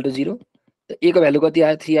is equal to 0 त a को भ्यालु कति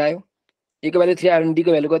आयो 3 आयो a को भ्यालु 3 आयो भने d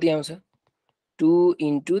को भ्यालु कति आउँछ 2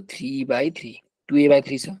 into 3/3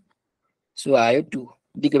 2a/3 छ सो आयो 2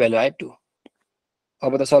 d को भ्यालु आयो 2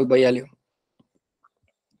 अब त सल्भ भइहाल्यो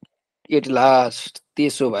एट लास्ट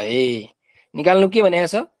त्यसो भए निकाल्नु के भनेको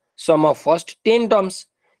छ some of first 10 terms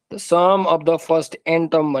the some of the first n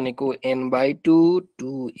term भनेको n/2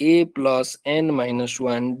 2a plus n minus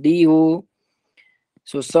 1d हो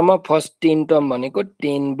so some of first 10 term भनेको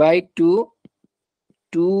 10/2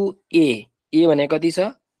 2a a भनेको कति छ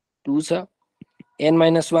 2 छ n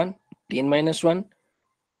minus 1 10 minus 1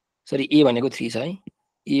 sorry a भनेको 3 छ है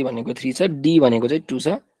a भनेको 3 छ d भनेको चाहिँ 2 छ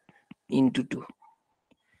into 2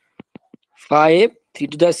 5 3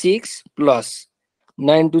 to the 6 plus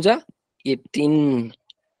 9 to the 18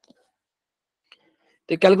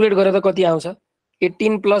 त्यो क्याल्कुलेट गरेर त कति आउँछ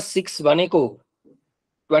 18 plus 6 भनेको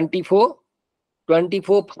 24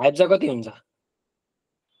 24 5 जा कति हुन्छ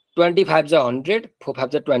 25 जा 100 4 5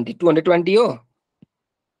 जा 20 220 हो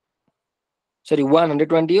सरी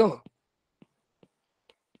 120 हो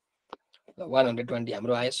 120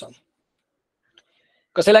 हाम्रो आयो सम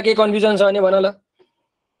कसैलाई के कन्फ्युजन छ भने भन ल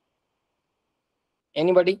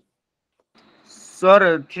एनीबडी सर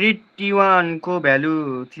 3t1 को भ्यालु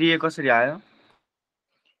 3a कसरी आयो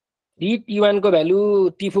 3t1 को भ्यालु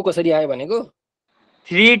t4 कसरी आयो भनेको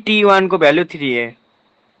 3t1 को भ्यालु 3a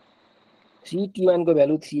 3t1 को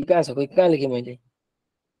भ्यालु 3 कहाँ छ खोइ कहाँ लेखे मैले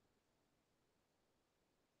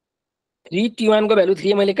 3t1 को भ्यालु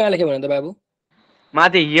 3 मैले कहाँ लेखे भने त बाबु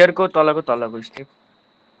माथि हियर को तलको स्टेप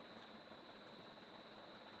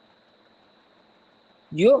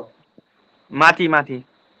यो माथि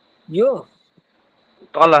यो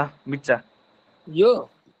तल बिच्चा यो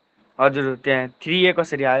हजुर त्यहाँ 3a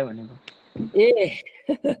कसरी आयो भनेको ए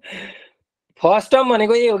फर्स्ट टर्म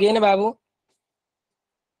भनेको ए हो कि हैन बाबु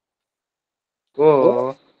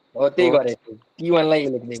हो त्यही गरे t1 लाई ए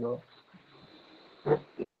लेख्दिएको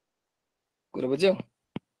कुरा बुझ्यौ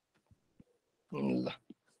ल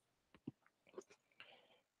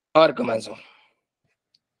अर्कोमा जाउँ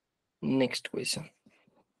नेक्स्ट क्वेसन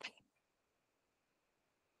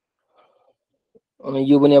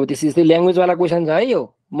यो पनि अब त्यसै ल्याङ्ग्वेज वाला क्वेसन छ है यो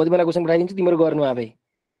म तिमीलाई क्वेसन पठाइदिन्छु तिमीहरु गर्नु आफै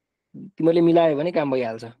तिमीले मिलायो भने काम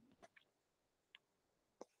भइहाल्छ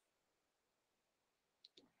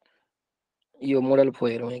यो मोडल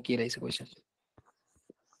 4 हेरौँ के रहेछ क्वेसन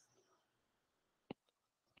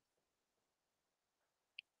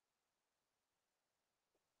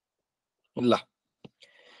ल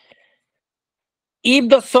if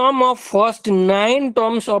the sum of first 9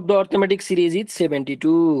 terms of the arithmetic series is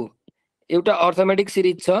 72 एउटा अर्थमेटिक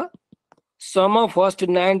सिरिज छ सम अफ फर्स्ट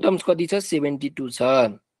 9 टर्म्स कति छ 72 छ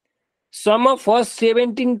some of first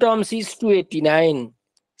 17 terms is 289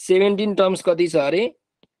 17 terms कति छ अरे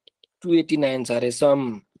 289 छ अरे some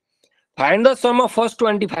find the some of first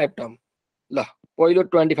 25 term ल पहिलो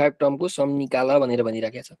 25 टर्मको सम निकाल भनेर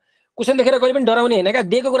भनिराखेको छ क्वेशन देखेर कहिले पनि डराउने हैन का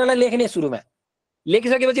दिएको कुरालाई लेख्ने सुरुमा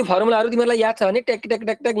लेखिसकेपछि फर्मुलाहरु तिमीलाई याद छ भने टेक टेक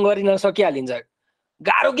टेक टेक गरिन सकिहालिन्छ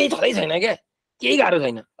गाह्रो केही छदै छैन के केही गाह्रो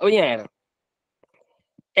छैन अब यहाँ हेर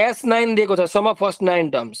S9 दिएको छ some of first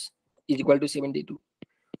 9 terms is equal to 72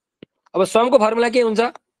 अब समको फर्मुला के हुन्छ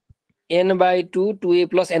n/2 2a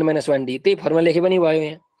plus n minus 1d त्यही फर्मुला लेखे पनि भयो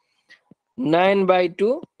यहाँ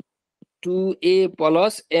 9/2 2a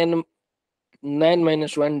plus n 9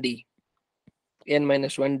 minus 1d n -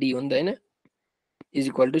 1d हो नि त हैन इज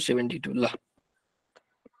इक्वल टु 72 ल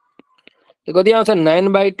यो कति आउँछ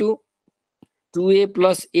 9/2 2a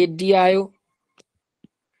 + 8d आयो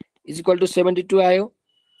इज इक्वल टु 72 आयो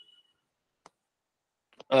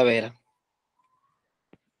अब हेर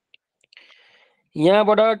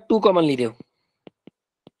यहाँबाट 2 कमन लिदेऊ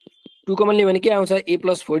 2 कमन लियो भने के आउँछ a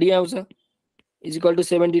 + 4d आउँछ इज इक्वल टु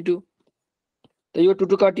 72 त यो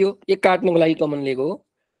 2 काट्यो एक काट्नुको लागि कमन लिएको हो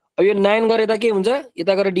अब यो 9 गरे त के हुन्छ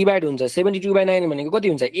यता गएर डिभाइड हुन्छ 72/9 भनेको कति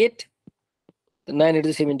हुन्छ 8 त 9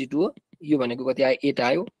 8 72 हो यो भनेको कति आयो 8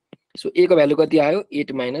 आयो सो a को भ्यालु कति आयो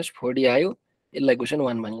 8 - 4d आयो यसलाई क्वेशन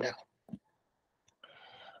 1 भनिराखौ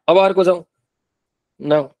अब अर्को जाउँ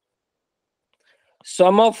now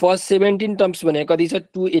some of first 17 terms भनेको कति छ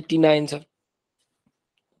 289 छ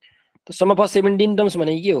त सम अफ फर्स्ट 17 टर्म्स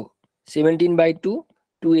भनेको के हो 17/2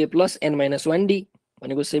 2a + n - 1d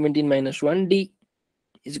भनेको 17 - 1d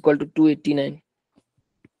इज इक्वल टु 289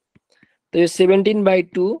 त यो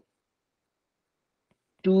 17/2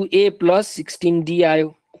 2a + 16d आयो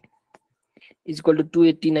इज इक्वल टु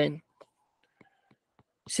 289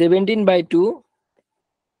 17/2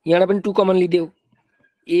 यहाँ पनि 2 कमन लिदेऊ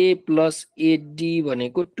a + 8d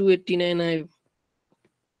भनेको 289 आयो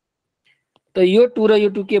त यो 2 र यो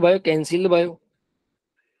 2 के भयो क्यान्सल भयो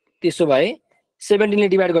त्यसो भए 17 ले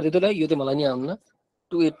डिभाइड गर्दै त ल यो त मलाई नि आउन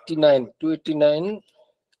 289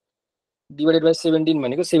 डिवाइडेड बाइ 17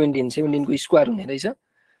 भनेको 17 को स्क्वायर हुने रहेछ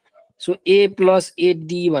सो a +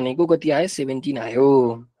 8d भनेको कति आयो 17 आयो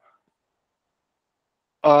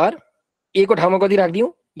और a को ठाउँमा कति राख्दियौ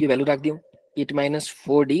यो भ्यालु राख्दियौ 8 -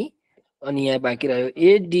 4d अनि यहाँ बाँकी रह्यो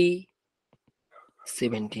 8d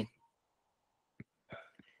 17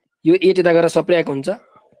 यो 8 यता गएर सप्रेक हुन्छ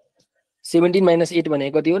 17 - 8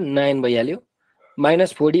 भनेको कति हो 9 भइहाल्यो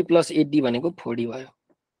 -4d + 8d भनेको 4d भयो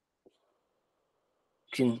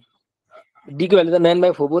d को भ्यालु त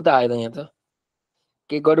 9/4 पो त आयो त यहाँ त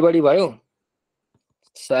के गडबडी भयो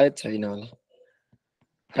सायद छैन होला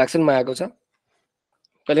फ्र्याक्सनमा आएको छ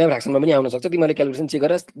कहिले फ्र्याक्सनमा पनि आउन सक्छ तिमीले क्याल्कुलेसन चेक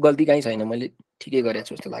गर गल्ती कहीँ छैन मैले ठिकै गरेको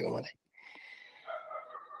छु जस्तो लाग्यो मलाई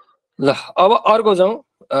ल अब अर्को जाउँ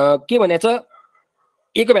के भनेछ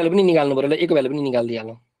a को भ्यालु पनि निकाल्नु पर्यो ल a को भ्यालु पनि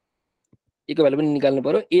निकाल्दिहालौँ a को भ्यालु पनि निकाल्नु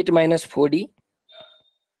पर्यो 8 - 4d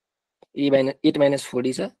 8 - 4d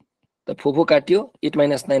छ त 4 काट्यो 8 -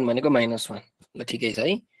 9 भनेको -1 ल ठिकै छ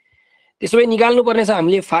है त्यसो भए निकाल्नु पर्ने छ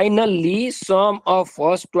हामीले finally some of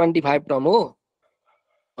first 25 term हो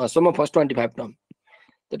सम अफ फर्स्ट 25 टर्म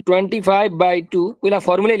त 25/2 पहिला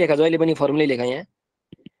फर्मुलै लेखा जहिले पनि फर्मुलै लेखा यहाँ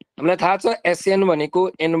हामीलाई थाहा छ sn भनेको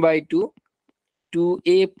n/2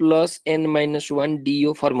 2a + n - 1d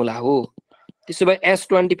यो फर्मुला हो त्यसो भए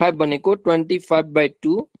s25 भनेको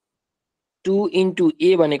 25/2 2 * a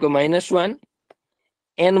भनेको -1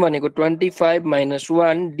 n भनेको 25 -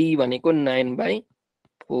 1 d भनेको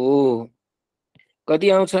 9/4 कति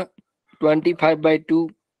आउँछ 25/2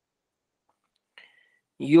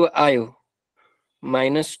 यो आयो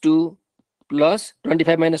 -2 प्लस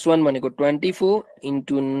 25 - 1 भनेको 24 *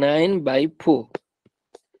 9/4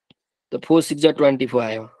 त 4 6 जा 24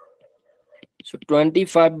 आयो सो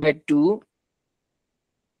 25/2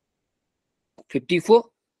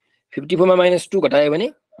 54 मा -2 घटायो भने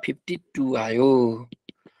 52 आयो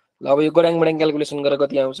ल अब यो गडाङ बडाङ क्याल्कुलेसन गरेर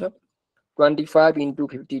कति आउँछ 25 * 52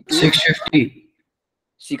 650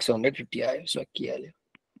 650 आयो सकिहाल्यो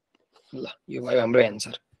ल यो भयो हाम्रो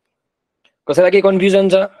एन्सर कसैलाई के कन्फ्युजन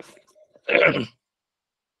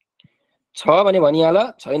छ भने भनिहाल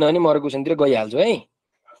छैन भने म अरू क्वेसनतिर गइहाल्छु है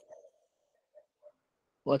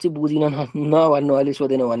पछि बुझिन नभन्नु अहिले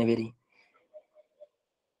सोधेन भने फेरि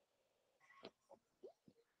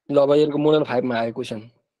ल अब यहाँको मोडल 5 मा आयो क्वेसन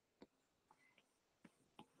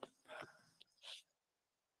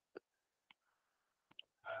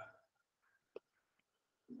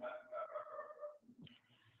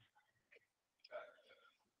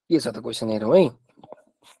के छ त क्वेसन हेरौँ है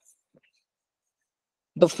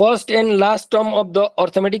The first and last term of the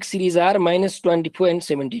arithmetic series are -24 and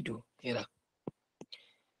 72 हेर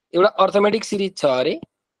एउटा अर्थमेटिक सिरिज छ अरे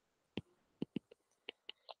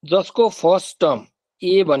जसको फर्स्ट टर्म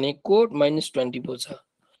a भनेको -24 छ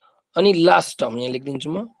अनि लास्ट टर्म यहाँ लेखिदिन्छु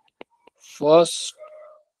म first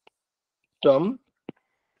term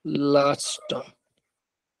last term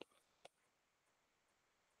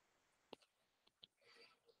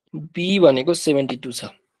b भनेको 72 छ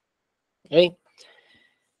है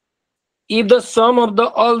if the sum of the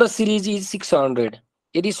all the series is 600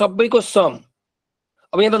 यदि सबैको सम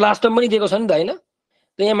अब यहाँ त लास्ट टर्म पनि दिएको छ नि त हैन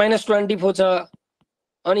त यहाँ -24 छ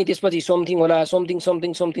अनि त्यसपछि समथिङ होला समथिङ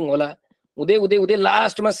समथिङ समथिङ होला हुँदै हुँदै हुँदै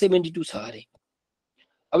लास्टमा 72 छ अरे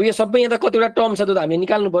अब यो सबै यहाँ त कतिवटा टर्म छ त हामीले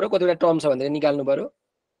निकाल्नु पर्यो कतिवटा टर्म छ भनेर निकाल्नु पर्यो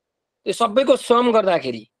त्यो सबैको सम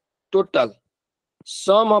गर्दाखेरि total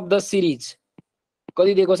sum of the series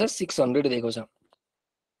कति दिएको छ 600 दिएको छ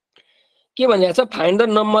के भनिएको छ find the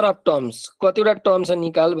number of terms कतिवटा टर्म छ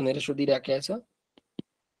निकाल भनेर सोधिराखेको छ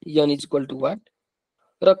n is equal to what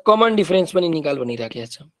र कमन डिफरेन्स पनि निकाल भनिराखेको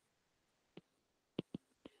छ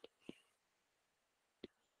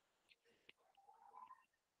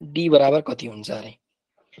d बराबर कति हुन्छ अरे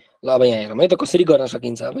ल अब यहाँ हेरौँ है त कसरी गर्न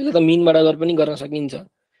सकिन्छ अब यसले त मिनबाट गएर पनि गर्न सकिन्छ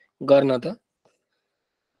गर्न त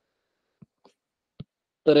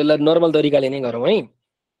तर यसलाई नर्मल तरिकाले नै गरौँ है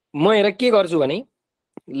म हेर के गर्छु भने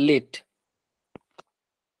late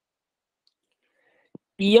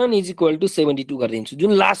n is equal to 72 गरिदिन्छु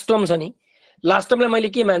जुन लास्ट टर्म छ नि लास्ट टर्मलाई मैले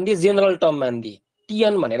के मान्दिए जेनरल टर्म मान्दिए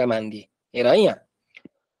tn भनेर मान्दिए हेर है यहाँ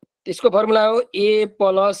त्यसको फर्मुला हो a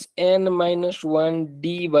plus n minus 1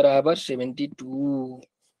 d बराबर 72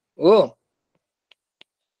 हो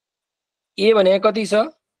a भने कति छ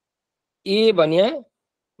a भने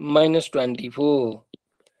माइनस 24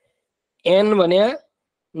 n भने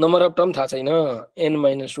नम्बर अफ टर्म थाहा छैन n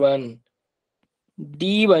माइनस 1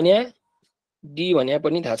 d भने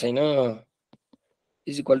पनि थाहा छैन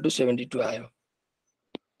इज इक्वल टु 72 आयो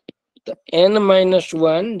त n माइनस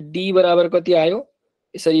 1 d बराबर कति आयो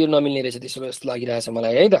यसरी यो नमिल्ने रहेछ त्यसो भए जस्तो लागिरहेछ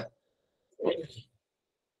मलाई है त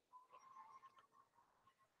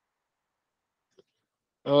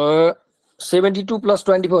अ 72 प्लस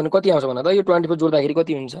 24 भने कति आउँछ भन त यो 24 जोड्दाखेरि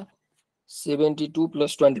कति हुन्छ 72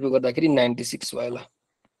 प्लस 24 गर्दाखेरि 96 भयो ल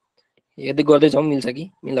यदि गर्दै जाउँ मिल्छ कि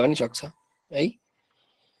मिल्दा पनि सक्छ है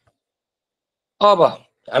अब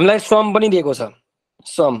हामीलाई सम पनि दिएको छ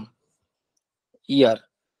सम इयर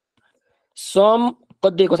सम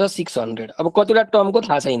कति दिएको छ 600 अब कतिवटा टर्मको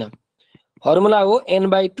थाहा छैन फर्मुला हो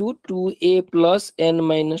n/2 2a plus n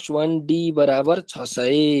minus 1 d बराबर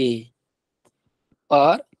 600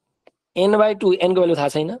 और n/2 n को भ्यालु थाहा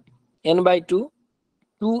छैन n/2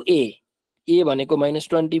 2a a भनेको माइनस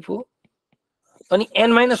 24 अनि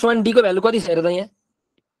n माइनस 1 d को भ्यालु कति छ हेर त यहाँ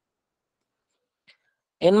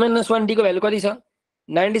n माइनस 1 d को भ्यालु कति छ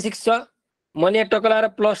 96 छ मैले यहाँ टक्क लाएर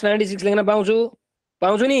प्लस 96 लेख्न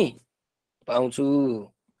पाउँछु नि पाउँछु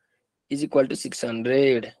इज इक्वल टु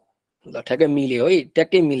 600 ल ठ्याक्कै मिल्यो है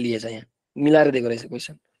ट्याक्कै मिलिएछ यहाँ मिलाएर दिएको रहेछ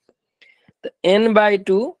क्वेसन त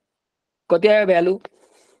n/2 कति आयो भ्यालु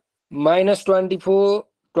माइनस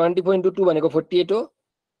 24 इन्टु 2 भनेको 48 हो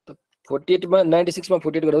 48 मा 96 मा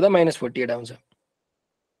 48 गर्दा माइनस 48 आउँछ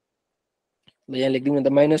यहाँ लेख्दिउँ न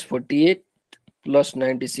त माइनस 48 प्लस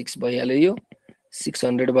 96 भइहाल्यो यो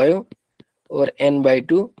 600 भयो और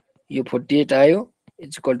n/2 यो 48 आयो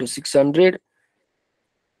इज इक्वल टु 600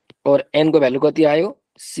 और n को भ्यालु कति आयो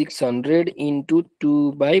 600 इन्टु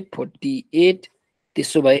 2/48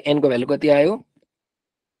 त्यसो भए n को भ्यालु कति आयो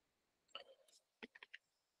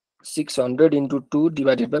 600 इन्टु 2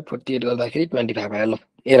 डिभाइडेड बाई 48 गर्दाखेरि 25 आयो ल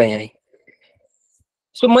हेर यहाँ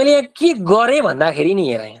सो मैले यहाँ के गरेँ भन्दाखेरि नि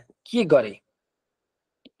हेर यहाँ के गरेँ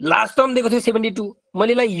लास्ट टर्म दिएको थियो 72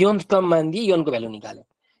 मैले यसलाई यन्थ टर्म मानिदिए यनको भ्यालु निकाले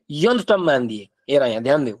यन्थ टर्म मानिदिए हेर यहाँ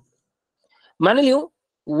ध्यान देऊ मानिलिउ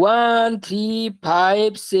 1 3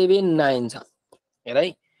 5 7 9 छ हेर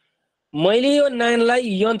है मैले यो 9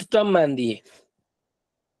 लाई यन्थ टर्म मानिदिए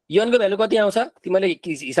यनको भ्यालु कति आउँछ तिमीले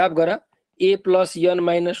हिसाब गर a plus n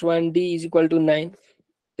minus 1 d is equal to 9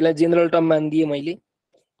 यसलाई जेनरल टर्म मानिदिए मैले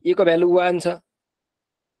a को भ्यालु 1 छ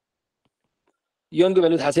n को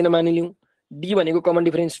भ्यालु थाहा छैन मानिलिउँ d भनेको कमन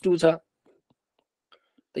डिफरेन्स 2 छ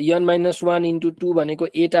त n माइनस 1 इन्टु 2 भनेको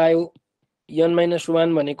 8 आयो n माइनस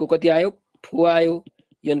 1 भनेको कति आयो 4 आयो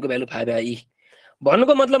n को भ्यालु 5 आयो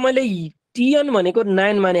भन्नुको मतलब मैले tn भनेको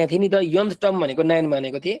 9 मानेको थिएँ नि त यन्थ टर्म भनेको 9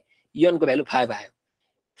 मानेको थिएँ n को भ्यालु 5 आयो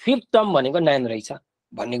फिफ्थ टर्म भनेको 9 रहेछ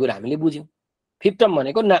भन्ने कुरा हामीले बुझ्यौं फिफ्थ टर्म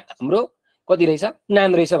भनेको हाम्रो कति रहेछ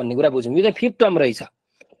 9 रहेछ भन्ने कुरा बुझ्यौं यो चाहिँ फिफ्थ टर्म रहेछ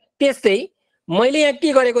त्यस्तै मैले यहाँ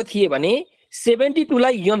के गरेको थिएँ भने 72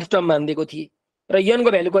 लाई यन्थ टर्म मान्दिएको थिएँ र n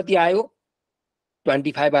को भ्यालु कति आयो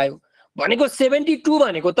 25 आयो भनेको 72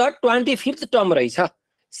 भनेको त 25th टर्म रहेछ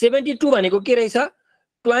 72 भनेको के रहेछ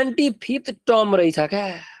 25th टर्म रहेछ क्या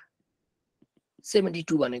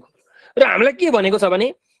 72 भनेको र हामीलाई के भनेको छ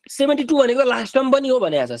भने 72 भनेको लास्ट टर्म पनि हो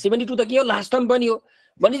भनेको छ 72 त के हो लास्ट टर्म पनि हो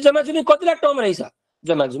भने जम्मा जुमी कतिवटा टर्म रहेछ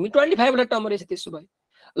जम्मा जुमी 25 वटा टर्म रहेछ त्यसो भए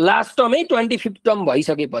लास्ट टर्मै 25th टर्म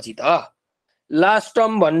भइसकेपछि त लास्ट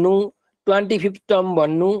टर्म भन्नु 25th टर्म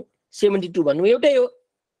भन्नु 72 भन्नु एउटै हो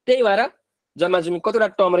त्यही भएर जम्मा जुमी कतिवटा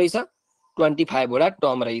टर्म रहेछ 25 वटा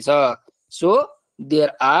टर्म रहेछ so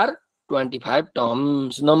there are 25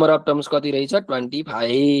 terms number of terms कति रहेछ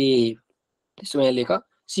 25 त्यसो यहाँ लेख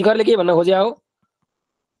शिखरले के भन्न खोज्या हो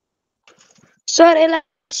सर यसलाई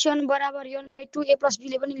क्वेशन बराबर n/2 a + b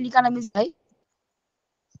ले पनि निकाल्न मिल्छ है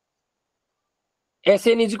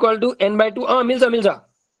SN = n/2 मिल्छ मिल्छ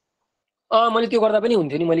मैले त्यो गर्दा पनि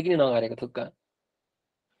हुन्थ्यो नि मैले किन नगरेको थुक्का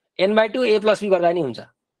n/2 a + b गर्दा नि हुन्छ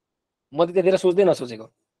म त त्यतिर सोच्दै नसोचेको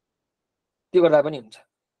त्यो गर्दा पनि हुन्छ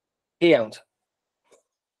ए आउँछ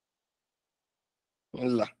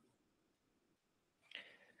ल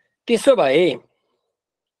त्यसो भए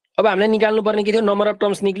अब हामीले निकाल्नु पर्ने के थियो नम्बर अफ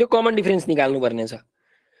टर्म्स निक्ल्यो कमन डिफरेन्स निकाल्नु पर्ने छ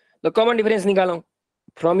ल कमन डिफरेन्स निकालौं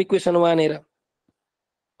फ्रम इक्वेसन 1 हेर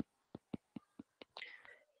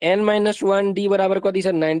n-1 d बराबर कति छ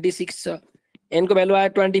 96 छ n को भ्यालु आयो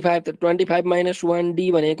 25 त 25 - 1 d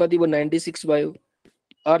भने कति भयो 96 भयो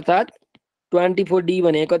अर्थात 24 d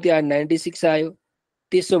भने कति आयो 96 आयो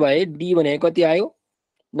त्यसो भए d भने कति आयो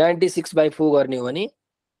 96/4 गर्ने हो भने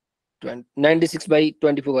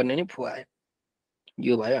 96/24 गर्ने भने 4 आयो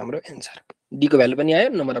यो भयो हाम्रो एन्सर d को भ्यालु पनि आयो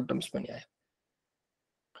नम्बर अफ टर्म्स पनि आयो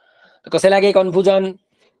कसैलाई के कन्फ्युजन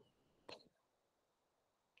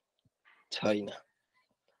छैन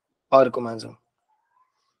अर्कोमा जाउँ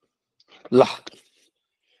ल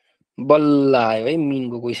बल्ल आयो है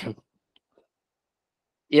मिनको क्वेसन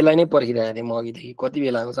यसलाई नै पर्खिरहेको थिएँ म अघिदेखि कति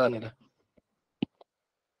बेला आउँछ भनेर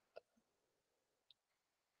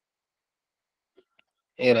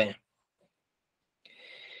हेर यहाँ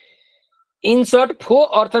insert 4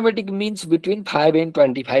 arithmetic means between 5 and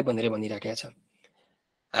 25 भनेर भनिराखेको छ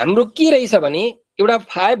हाम्रो के रहेछ भने एउटा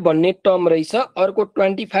 5 भन्ने टर्म रहेछ अर्को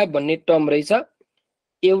 25 भन्ने टर्म रहेछ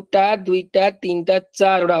एउटा दुईटा तीनटा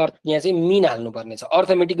चारवटा यहाँ चाहिँ मिन हाल्नु पर्ने छ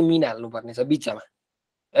अर्थमेटिक मिन हाल्नु पर्ने छ बिचमा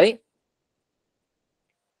है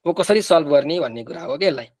म कसरी सल्भ गर्ने भन्ने कुरा हो के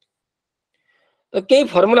यसलाई केही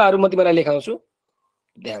फर्मुलाहरु म तिमीलाई लेखाउँछु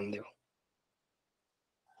ध्यान देऊ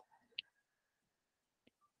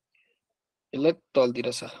यसलाई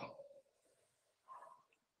तलतिर छ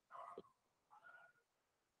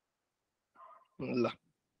ल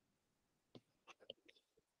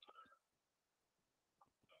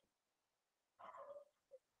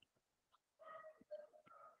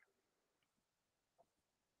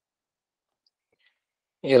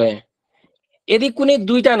हेर यदि कुनै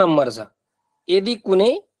दुईटा नम्बर छ यदि कुनै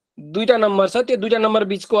दुईटा नम्बर छ त्यो दुईटा नम्बर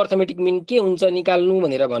बीचको अर्थमेटिक मिन के हुन्छ निकाल्नु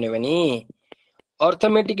भनेर भन्यो भने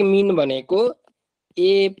अर्थमेटिक मिन भनेको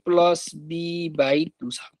a +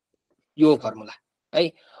 b/2 छ यो फर्मुला है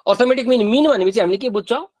अर्थमेटिक मिन भनेपछि हामीले के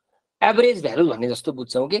बुझ्छौं एभरेज भ्यालु भन्ने जस्तो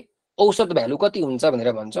बुझ्छौं के औसत भ्यालु कति हुन्छ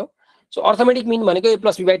भनेर भन्छौं सो अर्थमेटिक मिन भनेको a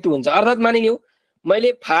 + b/2 हुन्छ अर्थात मानिलियौ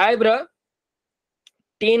मैले 5 र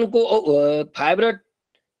 10 को 5 र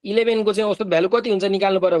 11 को चाहिँ औसत भ्यालु कति हुन्छ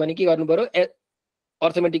निकाल्नु पर्यो भने के गर्नु पर्यो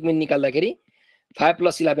अर्थमेटिक मिन निकाल्दाखेरि 5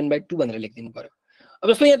 + 11/2 भनेर लेखिदिनु पर्यो अब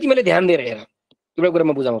जस्तो यहाँ तिमीले ध्यान दिएर हेर एउटा कुरा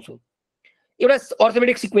म बुझाउँछु एउटा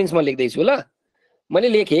अर्थमेटिक सिक्वेन्स म लेख्दै छु ल मैले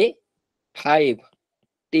लेखे 5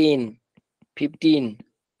 10 15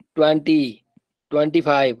 20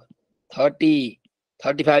 25 30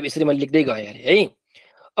 35 यसरी मैले लेख्दै गए अरे है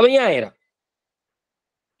अब यहाँ हेर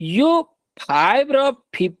यो 5 र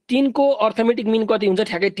 15 को अर्थमेटिक मिन कति हुन्छ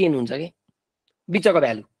ठ्याक्कै 10 हुन्छ के बिचको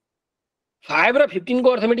भ्यालु 5 र 15 को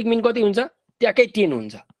अर्थमेटिक मिन कति हुन्छ ट्याक्कै 10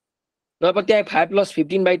 हुन्छ नभए त्यहाँ 5 +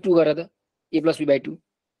 15/2 गरेर त a + b/2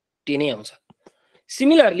 10 नै आउँछ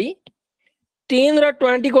सिमिलरली 10 र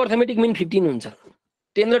 20 को अर्थमेटिक मिन 15 हुन्छ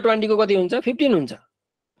 10 र 20 को कति हुन्छ 15 हुन्छ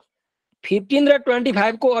 15 र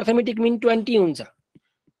 25 को अर्थमेटिक मिन 20 हुन्छ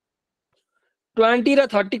 20 र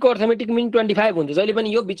 30 को अर्थमेटिक मिन 25 हुन्छ जहिले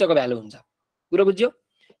पनि यो बिचको भ्यालु हुन्छ कुरा बुझ्यो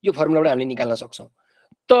यो फर्मुलाबाट हामीले निकाल्न सक्छौं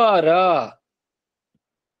तर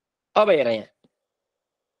अब हेर यहाँ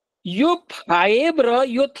यो 5 र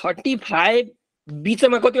यो 35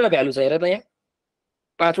 बिचमा कतिवटा भ्यालु छ हेर त यहाँ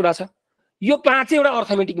 5 वटा छ यो 5 एउटा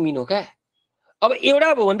अर्थमेटिक मिन हो क्या अब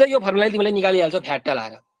एउटा भयो भने त यो फर्मुला तिमीले निकालिहाल्छौ फ्याट्टा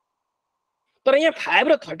लाएर तर यहाँ 5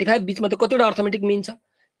 र 35 बिचमा त कतिवटा अर्थमेटिक मिन छ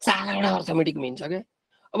 4वटा अर्थमेटिक मिन छ क्या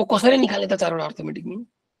अब कसरी निकाल्ने त 4वटा अर्थमेटिक मिन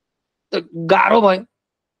त गाह्रो भयो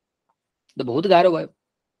त बहुत गाह्रो भयो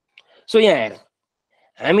सो यहाँ हेर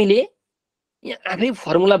हामीले यहाँ आफै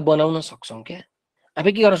फर्मुला बनाउन सक्छौं क्या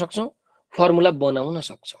आफै के गर्न सक्छौं फर्मुला बनाउन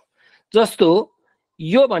सक्छौं जस्तो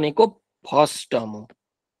यो भनेको फर्स्ट टर्म हो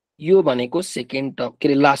यो भनेको सेकेन्ड टर्म के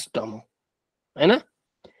रे लास्ट टर्म हो हैन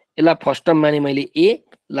यसलाई फर्स्ट टर्म माने मैले a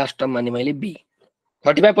लास्ट टर्म माने मैले b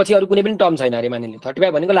 35 पछि अरु कुनै पनि टर्म छैन अरे मानिले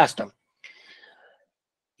 35 भनेको लास्ट टर्म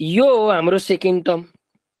यो हाम्रो सेकेन्ड टर्म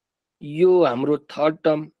यो हाम्रो थर्ड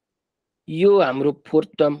टर्म यो हाम्रो फोर्थ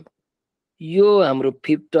टर्म यो हाम्रो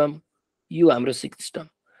फिफ्थ टर्म यो हाम्रो सिक्स्थ टर्म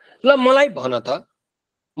ल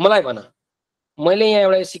मलाई भन मैले यहाँ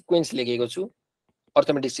एउटा सिक्वेन्स लेखेको छु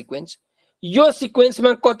अर्थमेटिक सिक्वेन्स यो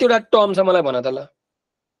सिक्वेन्समा कतिवटा टर्म छ मलाई भन त ल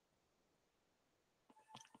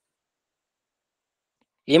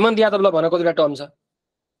हेमन्त यादवलाई भन कतिवटा टर्म छ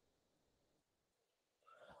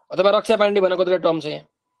अथवा रक्षा पाण्डे भन कतिवटा टर्म छ यहाँ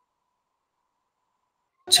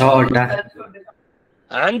 6 वटा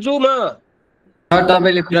हान्छु म सर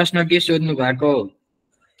तपाईले प्रश्न के सोध्नु भएको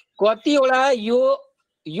कतिवटा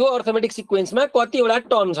यो अर्थमेटिक सिक्वेन्समा कतिवटा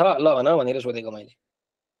टर्म छ ल भन भनेर सोधेको मैले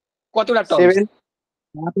कतिवटा टर्म छ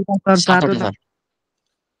 7 वटा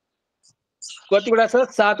कतिवटा छ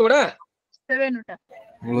 7 वटा 7 वटा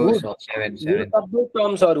हो सर 7 सबै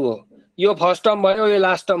टर्म्सहरु हो यो फर्स्ट टर्म भयो यो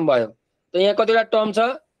लास्ट टर्म भयो त यहाँ कतिवटा टर्म छ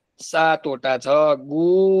 7 वटा छ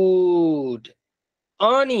गुड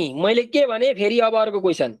अनि मैले के भने फेरि अब अर्को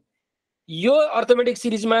क्वेशन यो अर्थमेटिक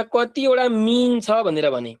सिरिजमा कतिवटा मिन छ भनेर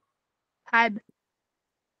भने 5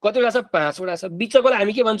 कतिवटा छ 5 वटा छ बिचकोलाई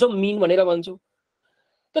हामी के भन्छौं मिन भनेर भन्छौं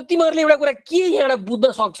त तिमीहरुले एउटा कुरा के यहाँबाट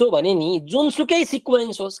बुझ्न सक्छौ भने नि जुनसुकै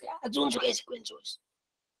सिक्वेन्स होस्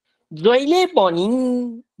जहिले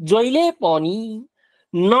पनि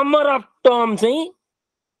नम्बर अफ टर्म चाहिँ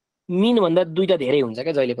मिन भन्दा दुईटा धेरै हुन्छ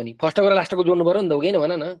के जहिले पनि फर्स्टको र लास्टको जोड्नु पर्यो नि त हो किन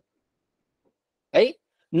भन न है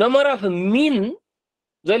नम्बर अफ मिन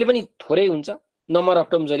जहिले पनि थोरै हुन्छ नम्बर अफ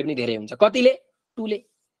टर्म जहिले पनि धेरै हुन्छ कतिले 2 ले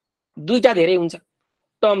दुईटा धेरै हुन्छ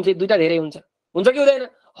टर्म चाहिँ दुईटा धेरै हुन्छ कि हुँदैन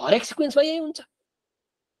हरेक सिक्वेन्समा यही हुन्छ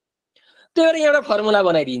त्यो भएर एउटा फर्मुला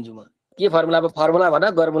बनाइदिन्छु म के फर्मुला भन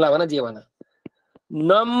गर्मुला भन जे भन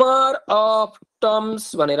नम्बर अफ टर्म्स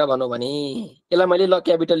भनेर भनौ भने यसलाई मैले ल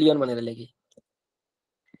क्यापिटल एन भनेर लेखे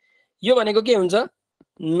यो भनेको के हुन्छ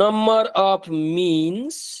नम्बर अफ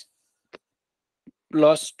मिन्स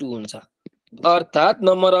प्लस 2 हुन्छ अर्थात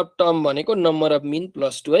नम्बर अफ टर्म भनेको नम्बर अफ मिन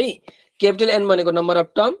प्लस 2 है क्यापिटल एन भनेको number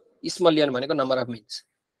of term small an भनेको नम्बर अफ मिन्स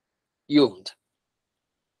यो हुन्छ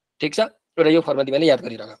ठीक छ एउटा यो फर्मुला तिमीले याद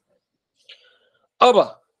गरिराख अब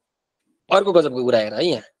अर्को गजबको कुरा हेर है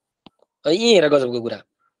यहाँ हेर गजबको कुरा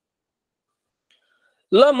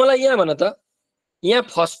ल मलाई यहाँ भन त यहाँ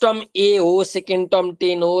फर्स्ट टर्म ए हो सेकेन्ड टर्म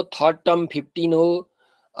 10 हो थर्ड टर्म 15 हो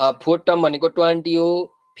फोर्थ टर्म भनेको 20 हो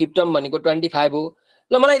फिफ्थ टर्म भनेको 25 हो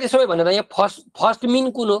ल मलाई त्यसो भए भनेर यहाँ फर्स्ट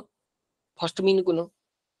मिन कुन हो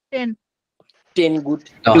 10 गुड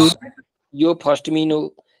यो फर्स्ट मिन हो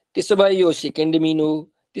त्यसो भए यो सेकेन्ड मिन हो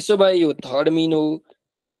त्यसो भए यो थर्ड मिन हो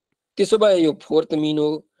त्यसो भए यो फोर्थ मिन हो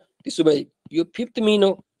त्यसो भए यो फिफ्थ मिन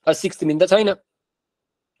हो सिक्स्थ मिन त छैन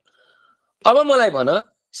अब मलाई भन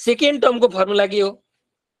सेकेन्ड टर्मको फर्मुला के हो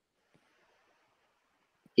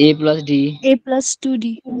a plus d a plus 2d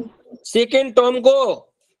second टर्मको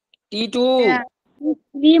t2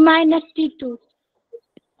 b minus t2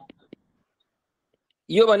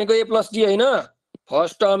 यो भनेको a plus d हैन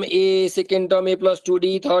first term a second term a plus 2d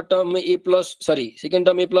third term second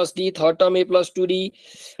term a plus d third term a plus 2d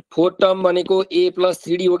fourth term भनेको a plus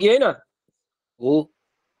 3d हो कि हैन हो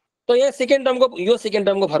त यहाँ सेकेन्ड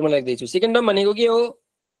टर्मको फर्मुला लेख्दैछु सेकेन्ड टर्म भनेको के हो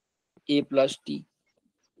a plus t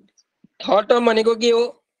third term भनेको के हो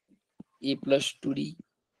a plus 2d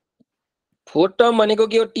fourth term भनेको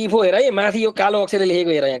के हो t4 हेर है माथि यो कालो अक्षरले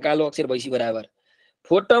लेखेको हेर यहाँ कालो अक्षर भइसी बराबर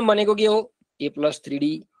फोर्थ टर्म भनेको के हो a plus 3d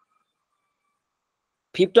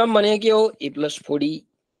fifth term भनेको के हो a plus 4d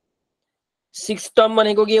sixth term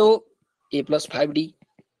भनेको के हो a plus 5d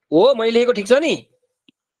हो मैले लेखेको ठीक छ नि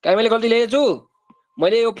कहाँ मैले गल्ती लेखेको छु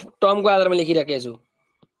मैले यो टर्मको आधारमा लेखिराखेको छु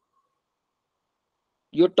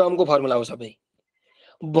यो टर्मको फर्मुला हो सबै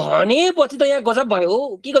भनेपछि त यहाँ गजब भयो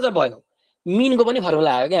के गजब भयो मिनको पनि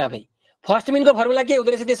फर्मुला आयो क्या आफै फर्स्ट मिनको फर्मुला के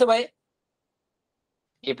हुँदो रहेछ त्यसो भए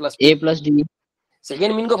a plus d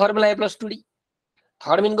second मिनको formula a plus 2d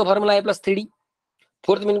third मिनको formula a plus 3d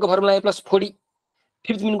fourth मिनको formula a plus 4d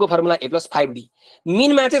fifth मिनको formula a plus 5d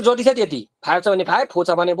मिनमा चाहिँ जति छ त्यति 5 छ भने 5 4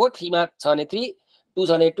 छ भने 4 3 मा छ भने 3 2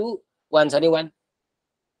 छ भने 2 1 छ भने 1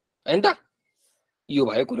 हैन त यो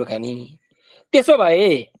भयो कुराकानी त्यसो भए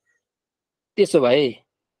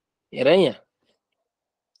हेर यहाँ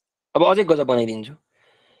अब अझै गजब बनाइदिन्छु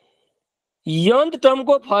यन्त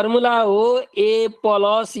टर्मको फर्मुला हो a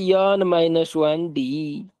plus n minus 1d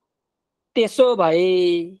त्यसो भए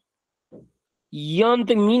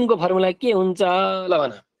यन्त मिनको फर्मुला के हुन्छ ल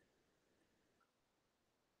भन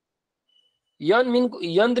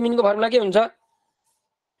यन्त मिनको फर्मुला के हुन्छ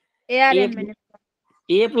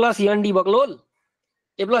a plus nd बक्लोल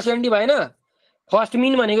a plus nd भएन फर्स्ट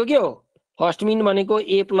मिन भनेको के हो फर्स्ट मिन भनेको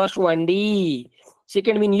a plus 1d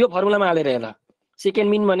second mean यो फर्मुलामा हालेर हेर सेकेन्ड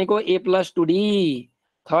मिन भनेको a plus 2d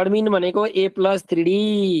third mean भनेको a plus 3d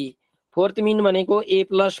fourth mean भनेको a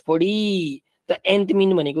plus 4d त nth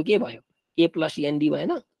मिन भनेको के भयो a plus nd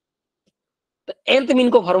भएन त nth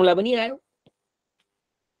मिनको फर्मुला पनि आयो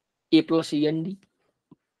a plus nd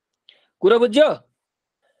कुरा बुझ्यो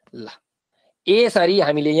ल यसरी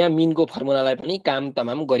हामीले यहाँ मिनको फर्मुलालाई पनि काम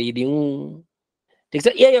तमाम गरिदियौं ठीक छ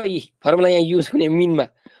यही हो यी फर्मुला यहाँ युज हुने मिनमा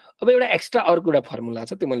अब एउटा एक्स्ट्रा अर्को एउटा फर्मुला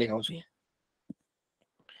छ त्यो म लेखाउँछु यहाँ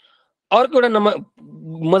अर्को एउटा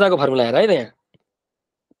मजाको फर्मुला हेर है त यहाँ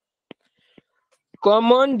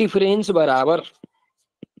कमन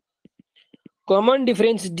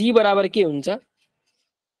डिफरेन्स डी बराबर के हुन्छ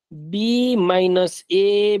be minus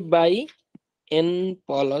A by an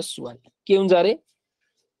plus 1 के हुन्छ अरे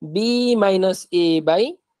be minus A by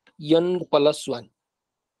an plus 1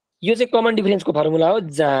 यो चाहिँ कमन डिफरेन्सको फर्मुला हो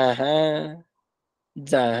जहाँ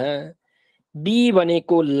बी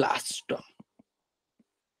भनेको लास्ट टर्म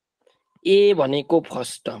ए भनेको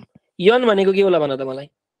फर्स्ट टर्म एन भनेको के होला भन त मलाई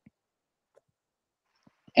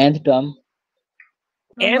nth टर्म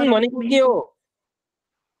एन भनेको के हो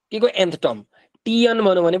के को nth टर्म टीएन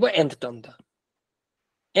भन्नु भनेको nth टर्म त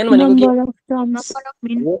एन भनेको के Number of terms.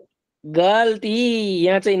 गल्ती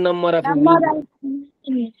यहाँ चाहिँ number of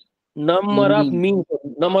number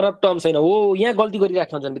of term छैन हो यहाँ गल्ती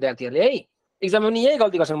गरिराख्नु हुन्छ विद्यार्थीहरूले है एक्जाममा पनि यही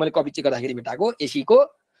गल्ती गर्छन् मैले कपी चेक गर्दाखेरि भेटाएको एसीको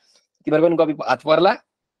तिमीहरू पनि कपी हात पर्ला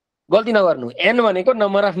गल्ती नगर्नु एन भनेको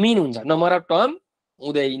नम्बर अफ मिन हुन्छ नम्बर अफ टर्म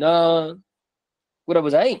हुँदैन कुरा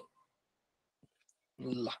बुझ है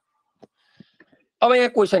ल अब यहाँ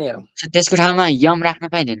क्वेसन हेरौँ त्यसको ठाउँमा यम राख्न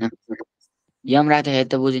पाइँदैन यम राख्दाखेरि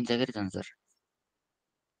त बुझिन्छ के त सर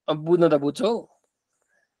अब बुझ्न त बुझ्छौ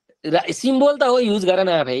सिम्बोल त हो युज गर न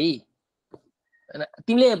आफै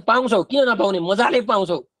तिमीले पाउँछौ किन नपाउने मजाले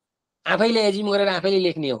पाउँछौ आफैले एजिम गरेर आफैले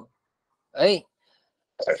लेख्ने हो है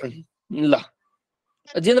ल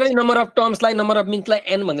generally number of टर्म्सलाई number of मिन्सलाई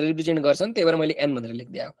an भनेर रिप्रेजेन्ट गर्छन् त्यही भएर मैले एन भनेर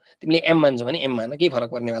लेखिदिए हो तिमीले एम मान्छौ भने एम मान केही फरक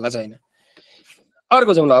पर्नेवाला छैन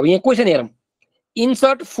अर्को जाउँ ल अब यहाँ क्वेसन हेरौँ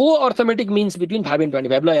insert 4 arithmetic means between 5 and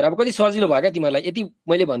 25 ल हेर अब कति सजिलो भयो क्या तिमीहरूलाई यति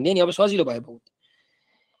मैले भनिदिएँ नि अब सजिलो भयो बहुत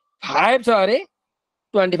 5 छ अरे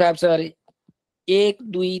 25 छ अरे 1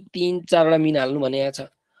 2 3 4 वटा मिन हाल्नु भनेको छ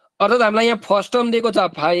अर्थात् हामीलाई यहाँ फर्स्ट टर्म दिएको छ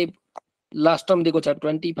 5 लास्ट टर्म दिएको छ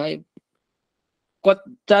 25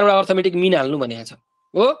 चारवटा अर्थमेटिक मिन हाल्नु भनेको छ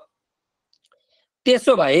हो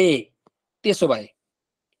त्यसो भए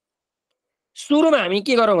सुरुमा हामी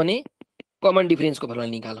के गरौँ भने कमन डिफरेन्सको फर्मुला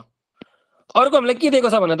निकालौँ अर्को हामीलाई के दिएको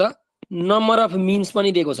छ भने त नम्बर अफ मिन्स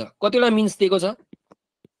पनि दिएको छ कतिवटा मिन्स दिएको छ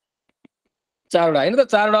 4 वटा हैन त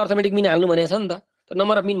 4 वटा अर्थमेटिक मिन हाल्नु भनेको छ नि त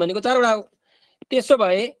नम्बर अफ मिन भनेको 4 वटा हो त्यसो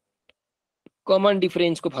भए कमन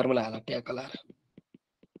डिफरेन्सको फर्मुला हाल ट्याग लाएर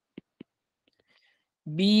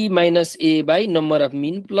b minus a by number of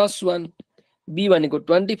mean plus 1 b भनेको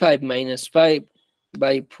 25 minus 5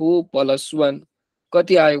 by 4 plus 1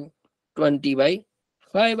 कति आयो 20 by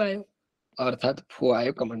 5 आयो अर्थात् 4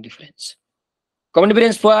 आयो कमन डिफरेन्स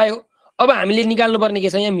 4 आयो अब हामीले निकाल्नु पर्ने के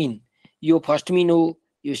छ यहाँ मिन यो फर्स्ट मिन हो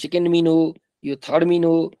यो सेकेन्ड मिन हो यो थर्ड मिन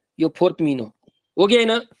हो यो फोर्थ मिन हो कि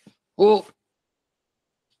हैन हो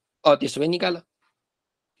त्यसो भए निकाल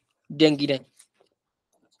ड्याङ्की ड्याङ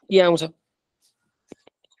के आउँछ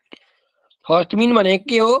फर्स्ट मिन भनेको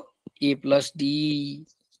के हो a plus d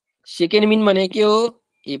second mean भनेको के हो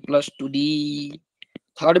a plus 2d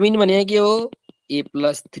third mean भनेको के हो a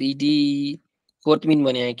plus 3d fourth mean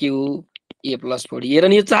भनेको के हो a plus 4d हेर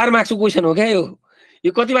नि यो 4 मार्क्सको क्वेसन हो क्या यो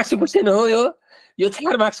कति मार्क्सको क्वेसन हो यो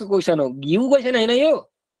 4 मार्क्सको क्वेसन हो घिउ क्वेसन हैन यो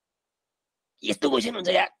यस्तो क्वेसन हुन्छ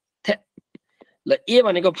यार ल a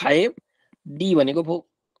भनेको 5 d भनेको 4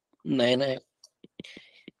 नयाँ नयाँ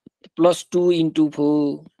प्लस 2 into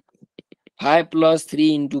 4 5 plus 3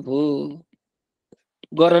 into 4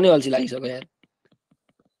 गर्न नै अल्छी लागिसक्यो यार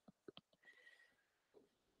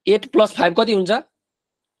 8 plus 5 कति हुन्छ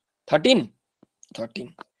 13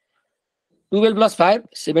 12 plus 5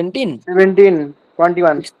 17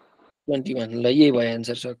 21 ल यही भयो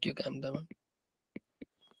आन्सर सक्यो काम त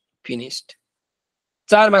फिनिश्ड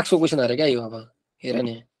 4 मार्क्सको क्वेसन अरे क्या यो अब हेर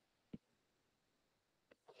नि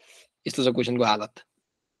यस्तो छ क्वेसनको हालत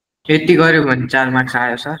यति गर्यो भने 4 मार्क्स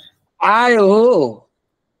आयो सर आयो हो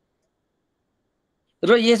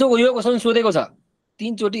र यसो यो क्वेसन सोधेको छ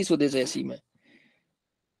 3 चोटी सोधेछ एसीमा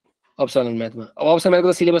अप्सनल म्याथमा अब अप्सनल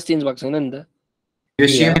म्याथको सिलेबस चेन्ज भएको छैन नि त यो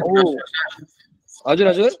सेम हजुर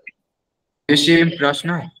यो सेम प्रश्न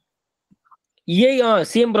यही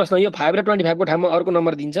सेम प्रश्न यो 5 र 25 को ठाउँमा अर्को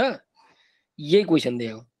नम्बर दिन्छ यही क्वेसन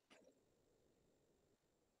दियो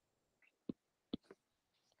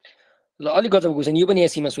ल अलिक गजब क्वेसन यो पनि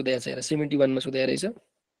एसीमा सोधेको छ हेर 71 मा सोधेको रहेछ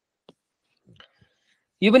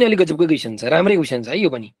यो पनि अलिक गजबको क्वेसन छ राम्रै क्वेसन छ है यो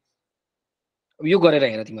पनि अब यो गरेर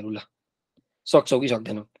हेर तिमीहरु ल सक्छौ कि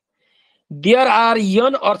सक्दैनौ there are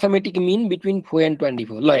n arithmetic mean between 4 and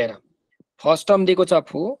 24 ल हेर फर्स्ट टर्म दिएको छ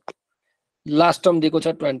 4 लास्ट टर्म दिएको छ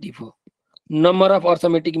 24 number of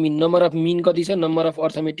arithmetic mean number of मीन कति छ number of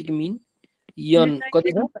arithmetic mean n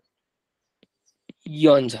कति छ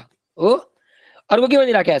n छ हो अर्को के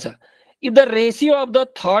भनिराखेको छ if the ratio of the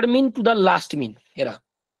third mean to the last mean, हेर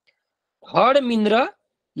थर्ड मिन र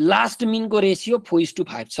लास्ट मिन को रेशियो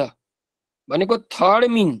 4:5 छ भनेको third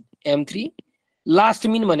mean m3 last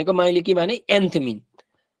mean भनेको मैले के भने nth मिन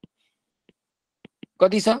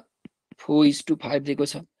कति छ 4:5 दिएको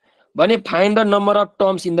छ भने find the number of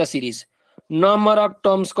terms in the series number of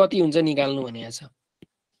terms कति हुन्छ निकाल्नु भनेको छ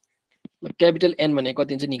क्यापिटल N भनेको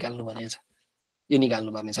कति हुन्छ निकाल्नु भनेको छ यो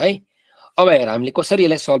निकाल्नु पर्ने छ है अब हेर हामीले कसरी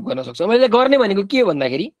यसलाई सल्भ गर्न सक्छौं मैले गर्ने भनेको के हो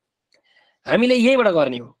भन्दाखेरि हामीले यहीबाट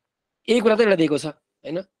गर्ने हो यही कुरा त एउटा दिएको छ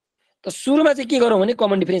हैन त सुरुमा चाहिँ के गरौँ भने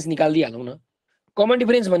कमन डिफरेन्स निकाल्दिहालौँ न कमन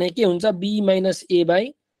डिफरेन्स भने के हुन्छ b - a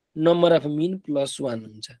by number of mean plus 1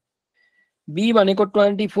 हुन्छ b भनेको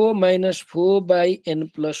 24 - 4 बाइ n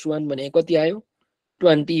प्लस 1 भनेको कति आयो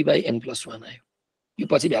 20 बाइ n प्लस 1 आयो यो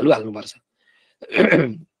पछि भ्यालु हाल्नु पर्छ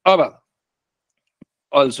अब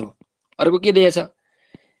अल्सो अर्को के दिएछ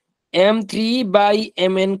m3 बाइ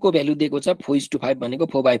mn को भ्यालु दिएको छ 4:5 भनेको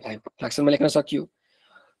 4/5 फ्र्याक्सनमा लेख्न सकियो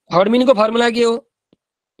थर्ड मिनको फर्मुला के हो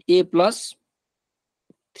a plus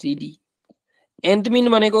 3d nth mean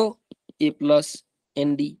भनेको a प्लस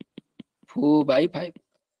nd 4/5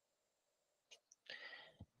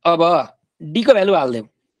 अब d को value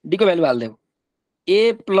हाल्देऊ a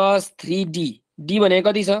plus 3d d भनेको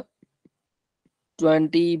कति छ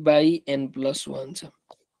 20 बाइ n प्लस 1 छ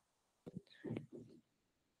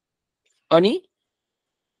अनि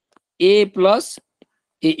a प्लस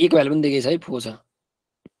a को भ्यालु पनि दिएको छ है 4 छ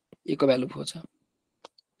a को भ्यालु 4 छ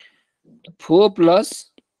 4 प्लस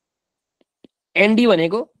nd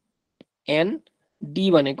भनेको n d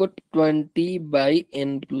भनेको 20 by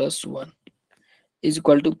n plus 1 is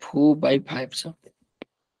equal to 4/5 छ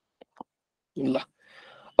ल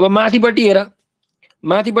अब माथिपट्टि हेर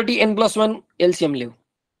माथिपट्टि n प्लस 1 एलसीएम ल्याऊ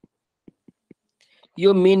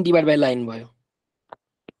यो मेन डिभाइड बाइ लाइन भयो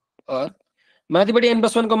और माथिपट्टि n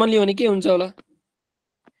प्लस 1 कमन लियो भने के हुन्छ होला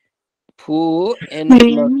 4n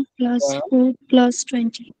plus 4 plus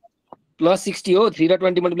 20 प्लस 60 हो 3 र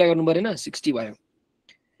 20 मल्टिप्लाई गर्नु परेन 60 भयो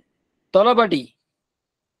तलपट्टि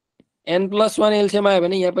n प्लस 1 एलसीएम आयो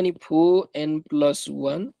भने यहाँ पनि 4n प्लस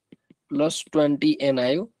 1 प्लस 20n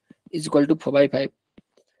आयो इज इक्वल टु 4/5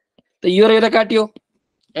 त यो र यो त काटियो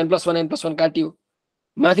n प्लस 1 काटियो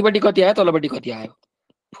माथिपट्टि कति आयो तलपट्टि कति आयो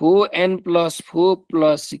 4n plus 4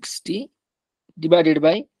 plus 60 divided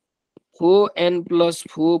by 4n plus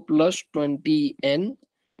 4 plus 20n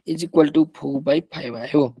is equal to 4/5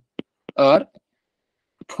 आयो और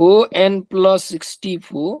 4n plus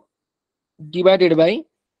 64 divided by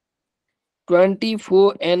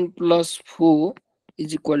 24n plus 4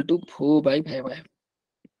 is equal to 4/5 आयो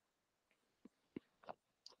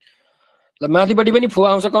ल माथिपट्टि पनि 4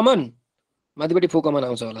 आउँछ कमन माथिपट्टि 4 कमन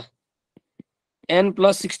आउँछ होला n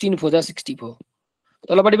प्लस 16 4 जा 64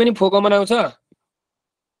 तलपट्टि पनि 4 कमन आउँछ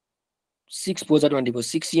 6 4 जा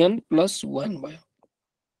 24 6n प्लस 1 भयो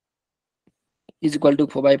इज इक्वल टु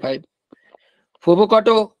 4/5 4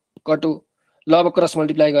 कटो ल अब क्रस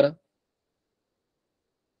मल्टिप्लाई गर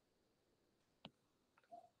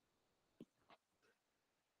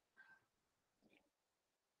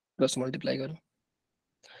क्रस मल्टिप्लाई गरौँ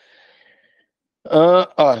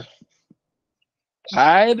और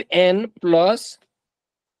 5n प्लस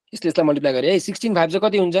यसले मल्टिप्लाई गरे है 16 5 चाहिँ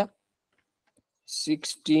कति हुन्छ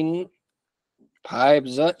 16 5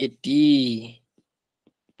 जा 80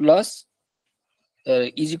 प्लस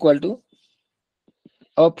इज इक्वल टु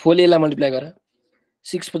अब 4 ले मल्टिप्लाई गर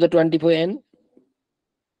 6 4 24n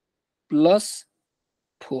प्लस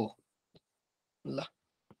 4 ल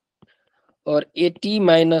और 80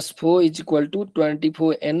 minus 4 is equal to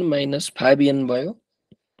 24n minus 5n भयो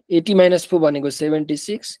 80 माइनस 4 भनेको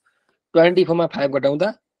 76 24 मा 5 घटाउँदा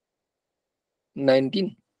 19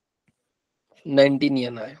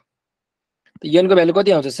 n आयो त n को भ्यालु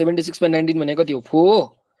कति आउँछ 76 मा 19 भनेको कति हो 4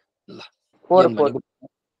 ल 4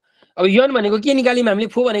 अब n भनेको के निकाल्यौं हामीले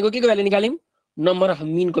 4 भनेको के को भ्यालु निकाल्यौं नम्बर अफ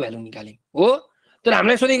मिन को भ्यालु निकाल्यौं हो तर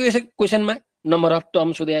हामीलाई सोधेको यस क्वेशनमा नम्बर अफ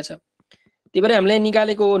टर्म सोधेको छ त्यही भएर हामीले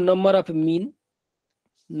निकालेको नम्बर अफ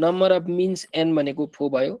मिन्स n भनेको 4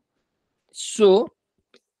 भयो सो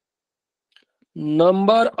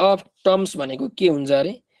नम्बर अफ टर्म्स भनेको के हुन्छ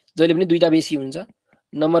अरे जहिले पनि दुईटा बेसी हुन्छ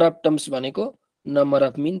नम्बर अफ टर्म्स भनेको नम्बर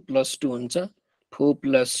अफ मिन प्लस 2 हुन्छ 4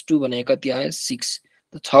 प्लस 2 भनेको कति आयो 6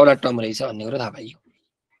 त 6 वटा टर्म रहेछ भन्ने कुरा थाहा पाइयो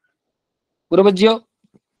कुरो बुझ्यो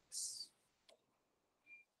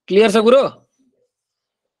क्लियर छ कुरो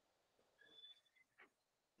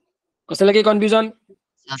कसैलाई के कन्फ्युजन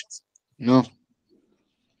नो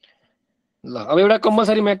ल अब एउटा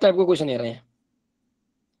कम्पलसरी म्याथ टाइपको क्वेशन हेर यहाँ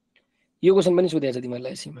यो क्वेशन पनि सोधेको छ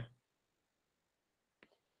तिमीलाई यसैमा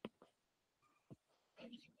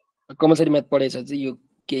कम्पलसरी म्याथ पढेछ चाहिँ यो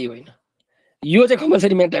केही होइन यो चाहिँ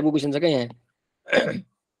कम्पलसरी म्याथ टाइपको क्वेसन छ क्या यहाँ,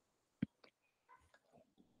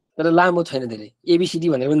 तर लामो छैन धेरै। एबिसिडी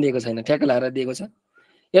भनेर पनि दिएको छैन, ठ्याक्क लाएर दिएको छ।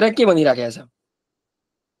 हेर के भनिराखेको छ,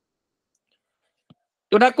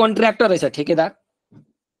 एउटा कन्ट्र्याक्टर रहेछ ठेकेदार,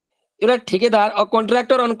 एउटा ठेकेदार a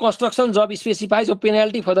contractor on construction job specifies a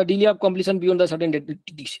penalty for the delay of completion beyond the certain date.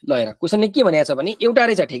 ल हेर क्वेसनले के भनेको छ भने एउटा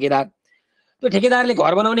रहेछ ठेकेदार, त्यो ठेकेदारले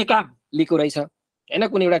घर बनाउने काम लिएको रहेछ हैन,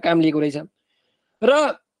 कुनै एउटा काम लिएको रहेछ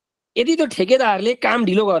र यदि त्यो ठेकेदारले काम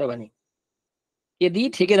ढिलो गर्यो भने, यदि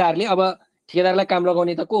ठेकेदारले अब ठेकेदारलाई काम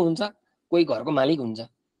लगाउने त को हुन्छ, कोही घरको मालिक हुन्छ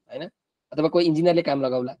हैन, अथवा कोही इन्जिनियरले काम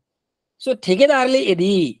लगाउला। सो ठेकेदारले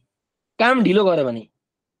यदि काम ढिलो गर्यो भने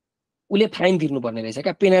उसले फाइन तिर्नुपर्ने रहेछ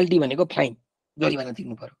क्या, पेनाल्टी भनेको फाइन, जरिवाना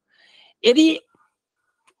तिर्नु पर्यो। यदि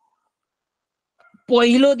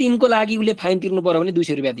पहिलो दिनको लागि उसले फाइन तिर्नु पर्यो भने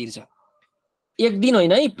 200 रुपैयाँ तिर्छ। एक दिन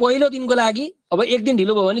होइन है, पहिलो दिनको लागि अब एक दिन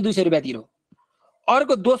ढिलो भयो भने 200 रुपैयाँ तिरो,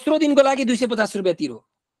 अर्को दोस्रो दिनको लागि 250 रुपैयाँ तिरो,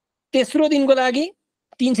 तेस्रो दिनको लागि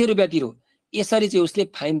 300 रुपैयाँ तिरो। यसरी चाहिँ उसले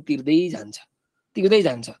फाइन तिर्दै जान्छ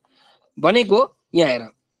भनेको यहाँ हेर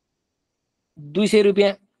 200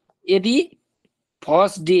 रुपैयाँ। यदि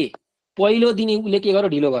फर्स्ट डे पहिलो दिन उसले के गर्यो,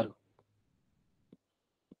 ढिलो गर्यो,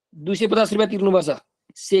 250 रुपैयाँ तिर्नुपर्छ।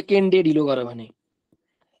 सेकेन्ड डे ढिलो गर्यो भने,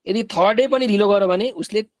 यदि थर्ड डे पनि ढिलो गर्यो भने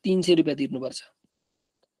उसले 300 रुपैयाँ तिर्नुपर्छ।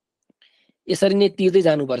 यसरी नै तिर्दै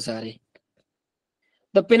जानुपर्छ अरे।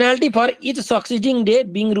 The penalty for each succeeding day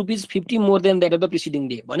being ₹50 more than that of the preceding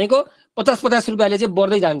day भनेको 50-50 रुपैयाँले चाहिँ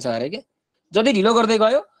बढ्दै जान्छ अरे के। जति ढिलो गर्दै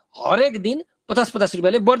गयो हरेक दिन 50-50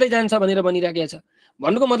 रुपैयाँले बढ्दै जान्छ भनेर भनिराखेको छ।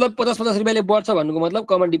 भन्नुको मतलब 50-50 रुपैयाँले बढ्छ भन्नुको मतलब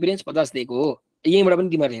कमन डिफरेन्स 50 दिएको हो। यहीँबाट पनि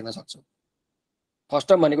तिमीहरूले हेर्न सक्छौ। फर्स्ट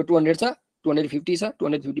टर्म भनेको 200 छ, 250 छ,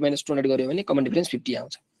 250 माइनस 200 गर्यो भने कमन डिफरेन्स 50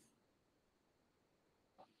 आउँछ।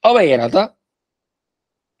 अब हेर त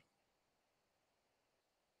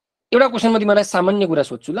एउटा क्वेसनमा तिमीलाई सामान्य कुरा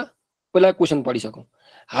सोध्छु ल, पहिला question पढिसकौं।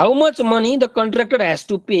 How much money the contractor has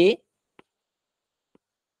to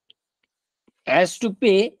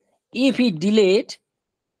pay if he delayed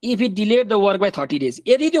the work by 30 days.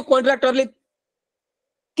 यदि त्यो कन्ट्र्याक्टरले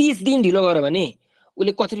 30 दिन ढिलो गर्यो भने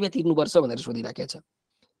उसले कति रुपैयाँ तिर्नुपर्छ भनेर सोधिराखेको छ।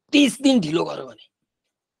 30 दिन ढिलो गर्यो भने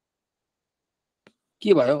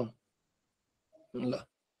के भयो ल,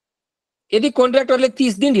 यदि कन्ट्र्याक्टरले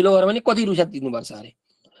 30 दिन ढिलो गर्यो भने कति रुपैयाँ तिर्नुपर्छ अरे।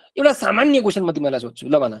 एउटा सामान्य क्वेसन म तिमीलाई सोध्छु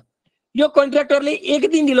ल, भन यो कन्ट्र्याक्टरले एक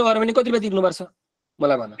दिन ढिलो गर्यो भने कति रुपैयाँ तिर्नुपर्छ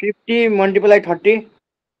मलाई भन। 50 मल्टिप्लाई 30।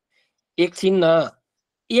 एकछिन न,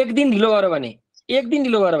 एक दिन ढिलो गर्यो भने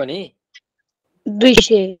 200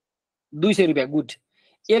 रुपैयाँ। गुड।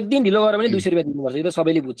 एक दिन ढिलो गर्यो भने 200 रुपैयाँ तिर्नुपर्छ, यो त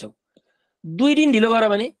सबैले बुझ्छौ। 2 दिन ढिलो गर्यो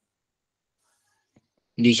भने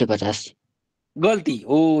 250। गल्ती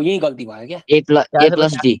हो, यही गल्ती भयो क्या। A plus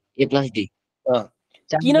D।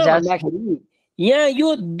 किन भन्दाखेरि यहाँ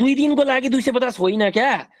यो 2 दिनको लागि 250 होइन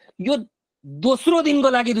क्या, यो दोस्रो दिनको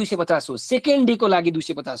लागि 250 हो, सेकेन्ड डे को लागि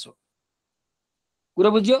 250 हो। कुरा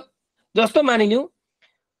बुझ्यो? जस्तो मानिलिउँ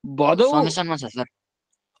भदौ समेसनमा छ सर।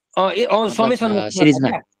 समेसनमा सिरिजमा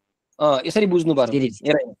यसरी बुझ्नु पर्यो। सिरिज।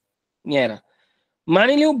 यहाँ हेर,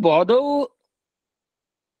 मानिलिउँ भदौ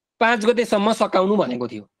 5 गतेसम्म सकाउनु भनेको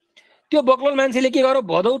थियो, त्यो बक्लोल मान्छेले के गर्यो,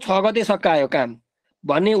 भदौ 6 गते सकायो काम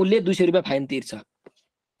भन्ने उसले 200 रुपैयाँ फाइन तिर्छ।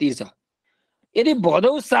 यदि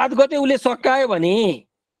भदौ 7 गते उसले सकायो भने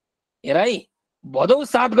हेर है, भदौ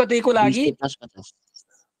 7 गतेको लागि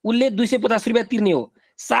उसले 250 रुपैयाँ तिर्ने हो।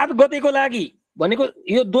 7 गतेको लागि भनेको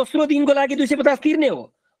यो दोस्रो दिनको लागि 250 तिर्ने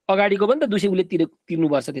हो, अगाडिको पनि त 200 उसले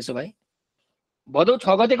तिर्नुपर्छ। त्यसो भए भदौ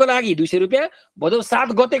 6 गतेको लागि 200 रुपैयाँ, भदौ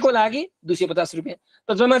 7 गतेको लागि 250 रुपैयाँ।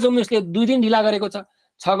 त जम्मा जम्मी उसले 2 दिन ढिला गरेको छ,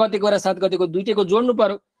 6 गतेको र 7 गतेको दुईटैको जोड्नु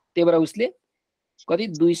पर्यो, त्यही भएर उसले कति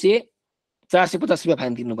 450 रुपैयाँ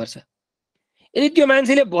फाइन तिर्नुपर्छ। यदि त्यो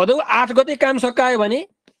मान्छेले भदौ 8 गते काम सकायो भने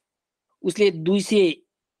उसले 200,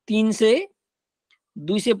 300,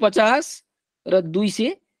 250 र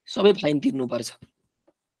 200 सबै फाइन तिर्नुपर्छ।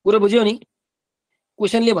 कुरा बुझ्यौ नि?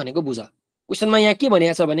 क्वेसनले भनेको बुझ। क्वेसनमा यहाँ के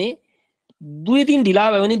भनेको छ भने 2 दिन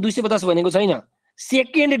ढिला भयो भने 250 भनेको छैन,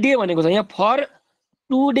 सेकेन्ड डे भनेको छ। यहाँ फर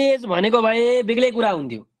 2 डेज भनेको भए बेग्लै कुरा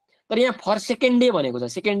हुन्थ्यो, तर यहाँ फर सेकेन्ड डे भनेको छ।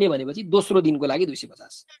 सेकेन्ड डे भनेपछि दोस्रो दिनको लागि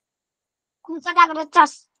 250।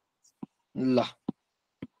 ल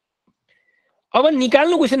अब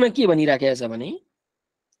निकाल्नु क्वेसनमा के भनिराखेको छ भने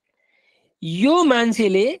यो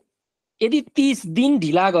मान्छेले यदि 30 दिन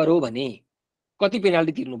ढिला गर्यो भने कति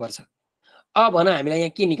पेनाल्टी तिर्नुपर्छ। अब भन हामीलाई यहाँ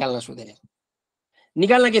के निकाल्न सोधेर,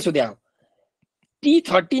 निकाल्न के सोध्या हो,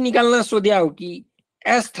 T30 निकाल्न सोध्या हो कि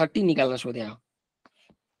S30 निकाल्न सोध्या हो?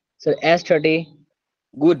 Sir S30।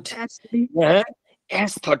 गुड। यहाँ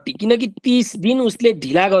S30, किनकि 30 दिन उसले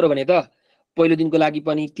ढिला गर्यो भने त पहिलो दिनको लागि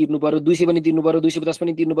पनि तिर्नु पर्यो, 200 पनि तिर्नु पर्यो, 250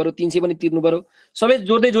 पनि तिर्नु पर्यो, 300 पनि तिर्नु पर्यो, सबै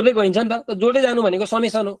जोड्दै जोड्दै गइन्छ नि त। जोड्दै जानु भनेको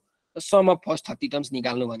समेसन हो। सम अफ फर्स्ट 30 टर्म्स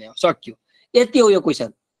निकाल्नु भने हो, सक्यो। यति हो यो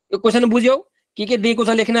क्वेसन। यो क्वेसन बुझ्यौ? के दिएको छ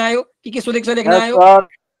लेख्न आयो, के सोधेको छ लेख्न आयो।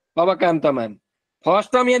 अब काम तमाम।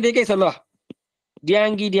 फर्स्ट टर्म यहाँ दिएकै छ ल,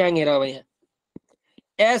 ड्याङ्गी ड्याङ हेर अब यहाँ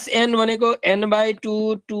एसएन भनेको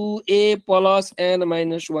n/2 2a प्लस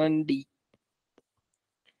n-1d।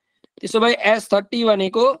 त्यसो भए S30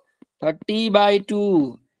 भनेको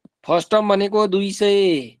 30/2, फर्स्ट टर्म भनेको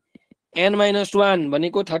 200, n-1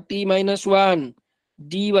 भनेको 30-1,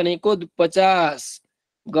 d भनेको 50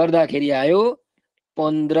 गर्दाखेरि आयो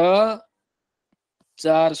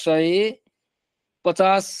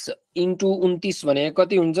 15,450 इन्टु 29 भने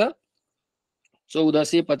कति हुन्छ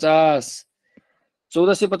 1450।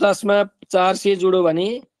 1450 मा 400 जोड्यो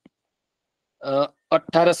भने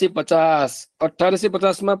 1850।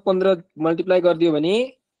 1850 मा 15 मल्टिप्लाई गरिदियो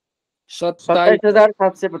भने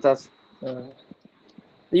 27,750।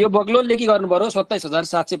 यो बग्लोले के गर्नु पर्यो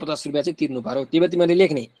 27,750 रुपैयाँ चाहिँ तिर्नु पर्यो। त्यो भए मैले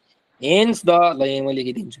लेख्ने हेन्स द ल यहाँ म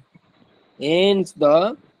लेखिदिन्छु। Hence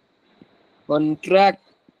the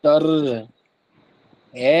contractor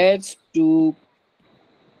has to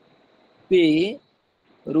pay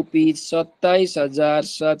rupees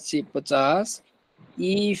 27,750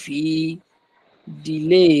 if he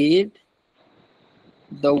delayed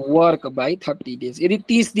the work by 30 days। यदि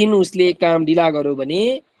 30 दिन उसले काम ढिला गर्यो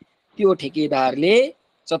भने त्यो ठेकेदारले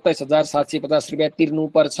 27,750 रुपैयाँ तिर्नु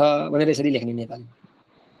पर्छ भनेर यसरी लेख्ने नेपाली।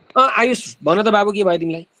 आयुष भन त बाबु के भयो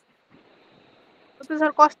तिमीलाई?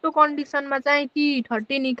 सर कस्तो कन्डिसनमा चाहिँ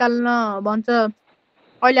T30 निकाल्न भन्छ?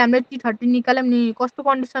 अहिले हामीले T30 निकाल्यौँ नि, कस्तो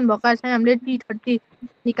कन्डिसन भएको चाहिँ हामीले T30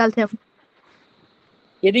 निकाल्थ्यौँ?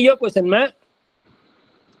 यदि यो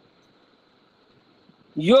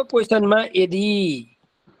क्वेसनमा यदि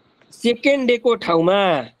सेकेन्ड डे को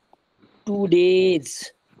ठाउँमा 2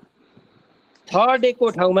 days, थर्ड डे को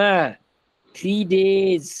ठाउँमा 3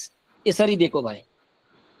 days यसरी दिएको भए,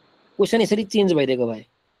 क्वेसन यसरी चेन्ज भइदिएको भए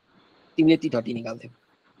तिमीले T30 निकाल्थ्यौ।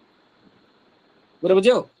 बराबर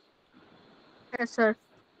बुझ्यौ? यस सर।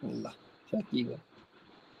 ल सकियो।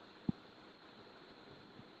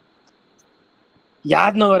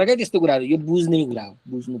 याद नगर क्या त्यस्तो कुराहरू, यो बुझ्ने कुरा हो,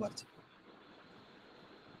 बुझ्नुपर्छ।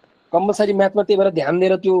 कम्पलसरी म्याथमा त्यही भएर ध्यान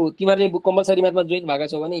दिएर त्यो तिमीहरूले कम्पलसरी म्याथमा जोइन भएको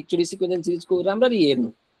छौ भने एक्चुअली सिक्वेन्स सिरिजको राम्ररी हेर्नु।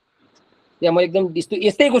 त्यहाँ म एकदम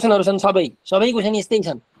यस्तै क्वेसनहरू छन्, सबै क्वेसन यस्तै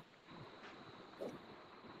छन्।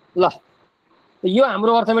 ल यो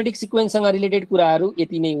हाम्रो अर्थमेटिक सिक्वेन्ससँग रिलेटेड कुराहरू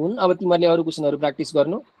यति नै हुन्। अब तिमीहरूले अरू क्वेसनहरू प्र्याक्टिस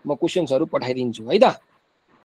गर्नु, म क्वेसन्सहरू पठाइदिन्छु है त।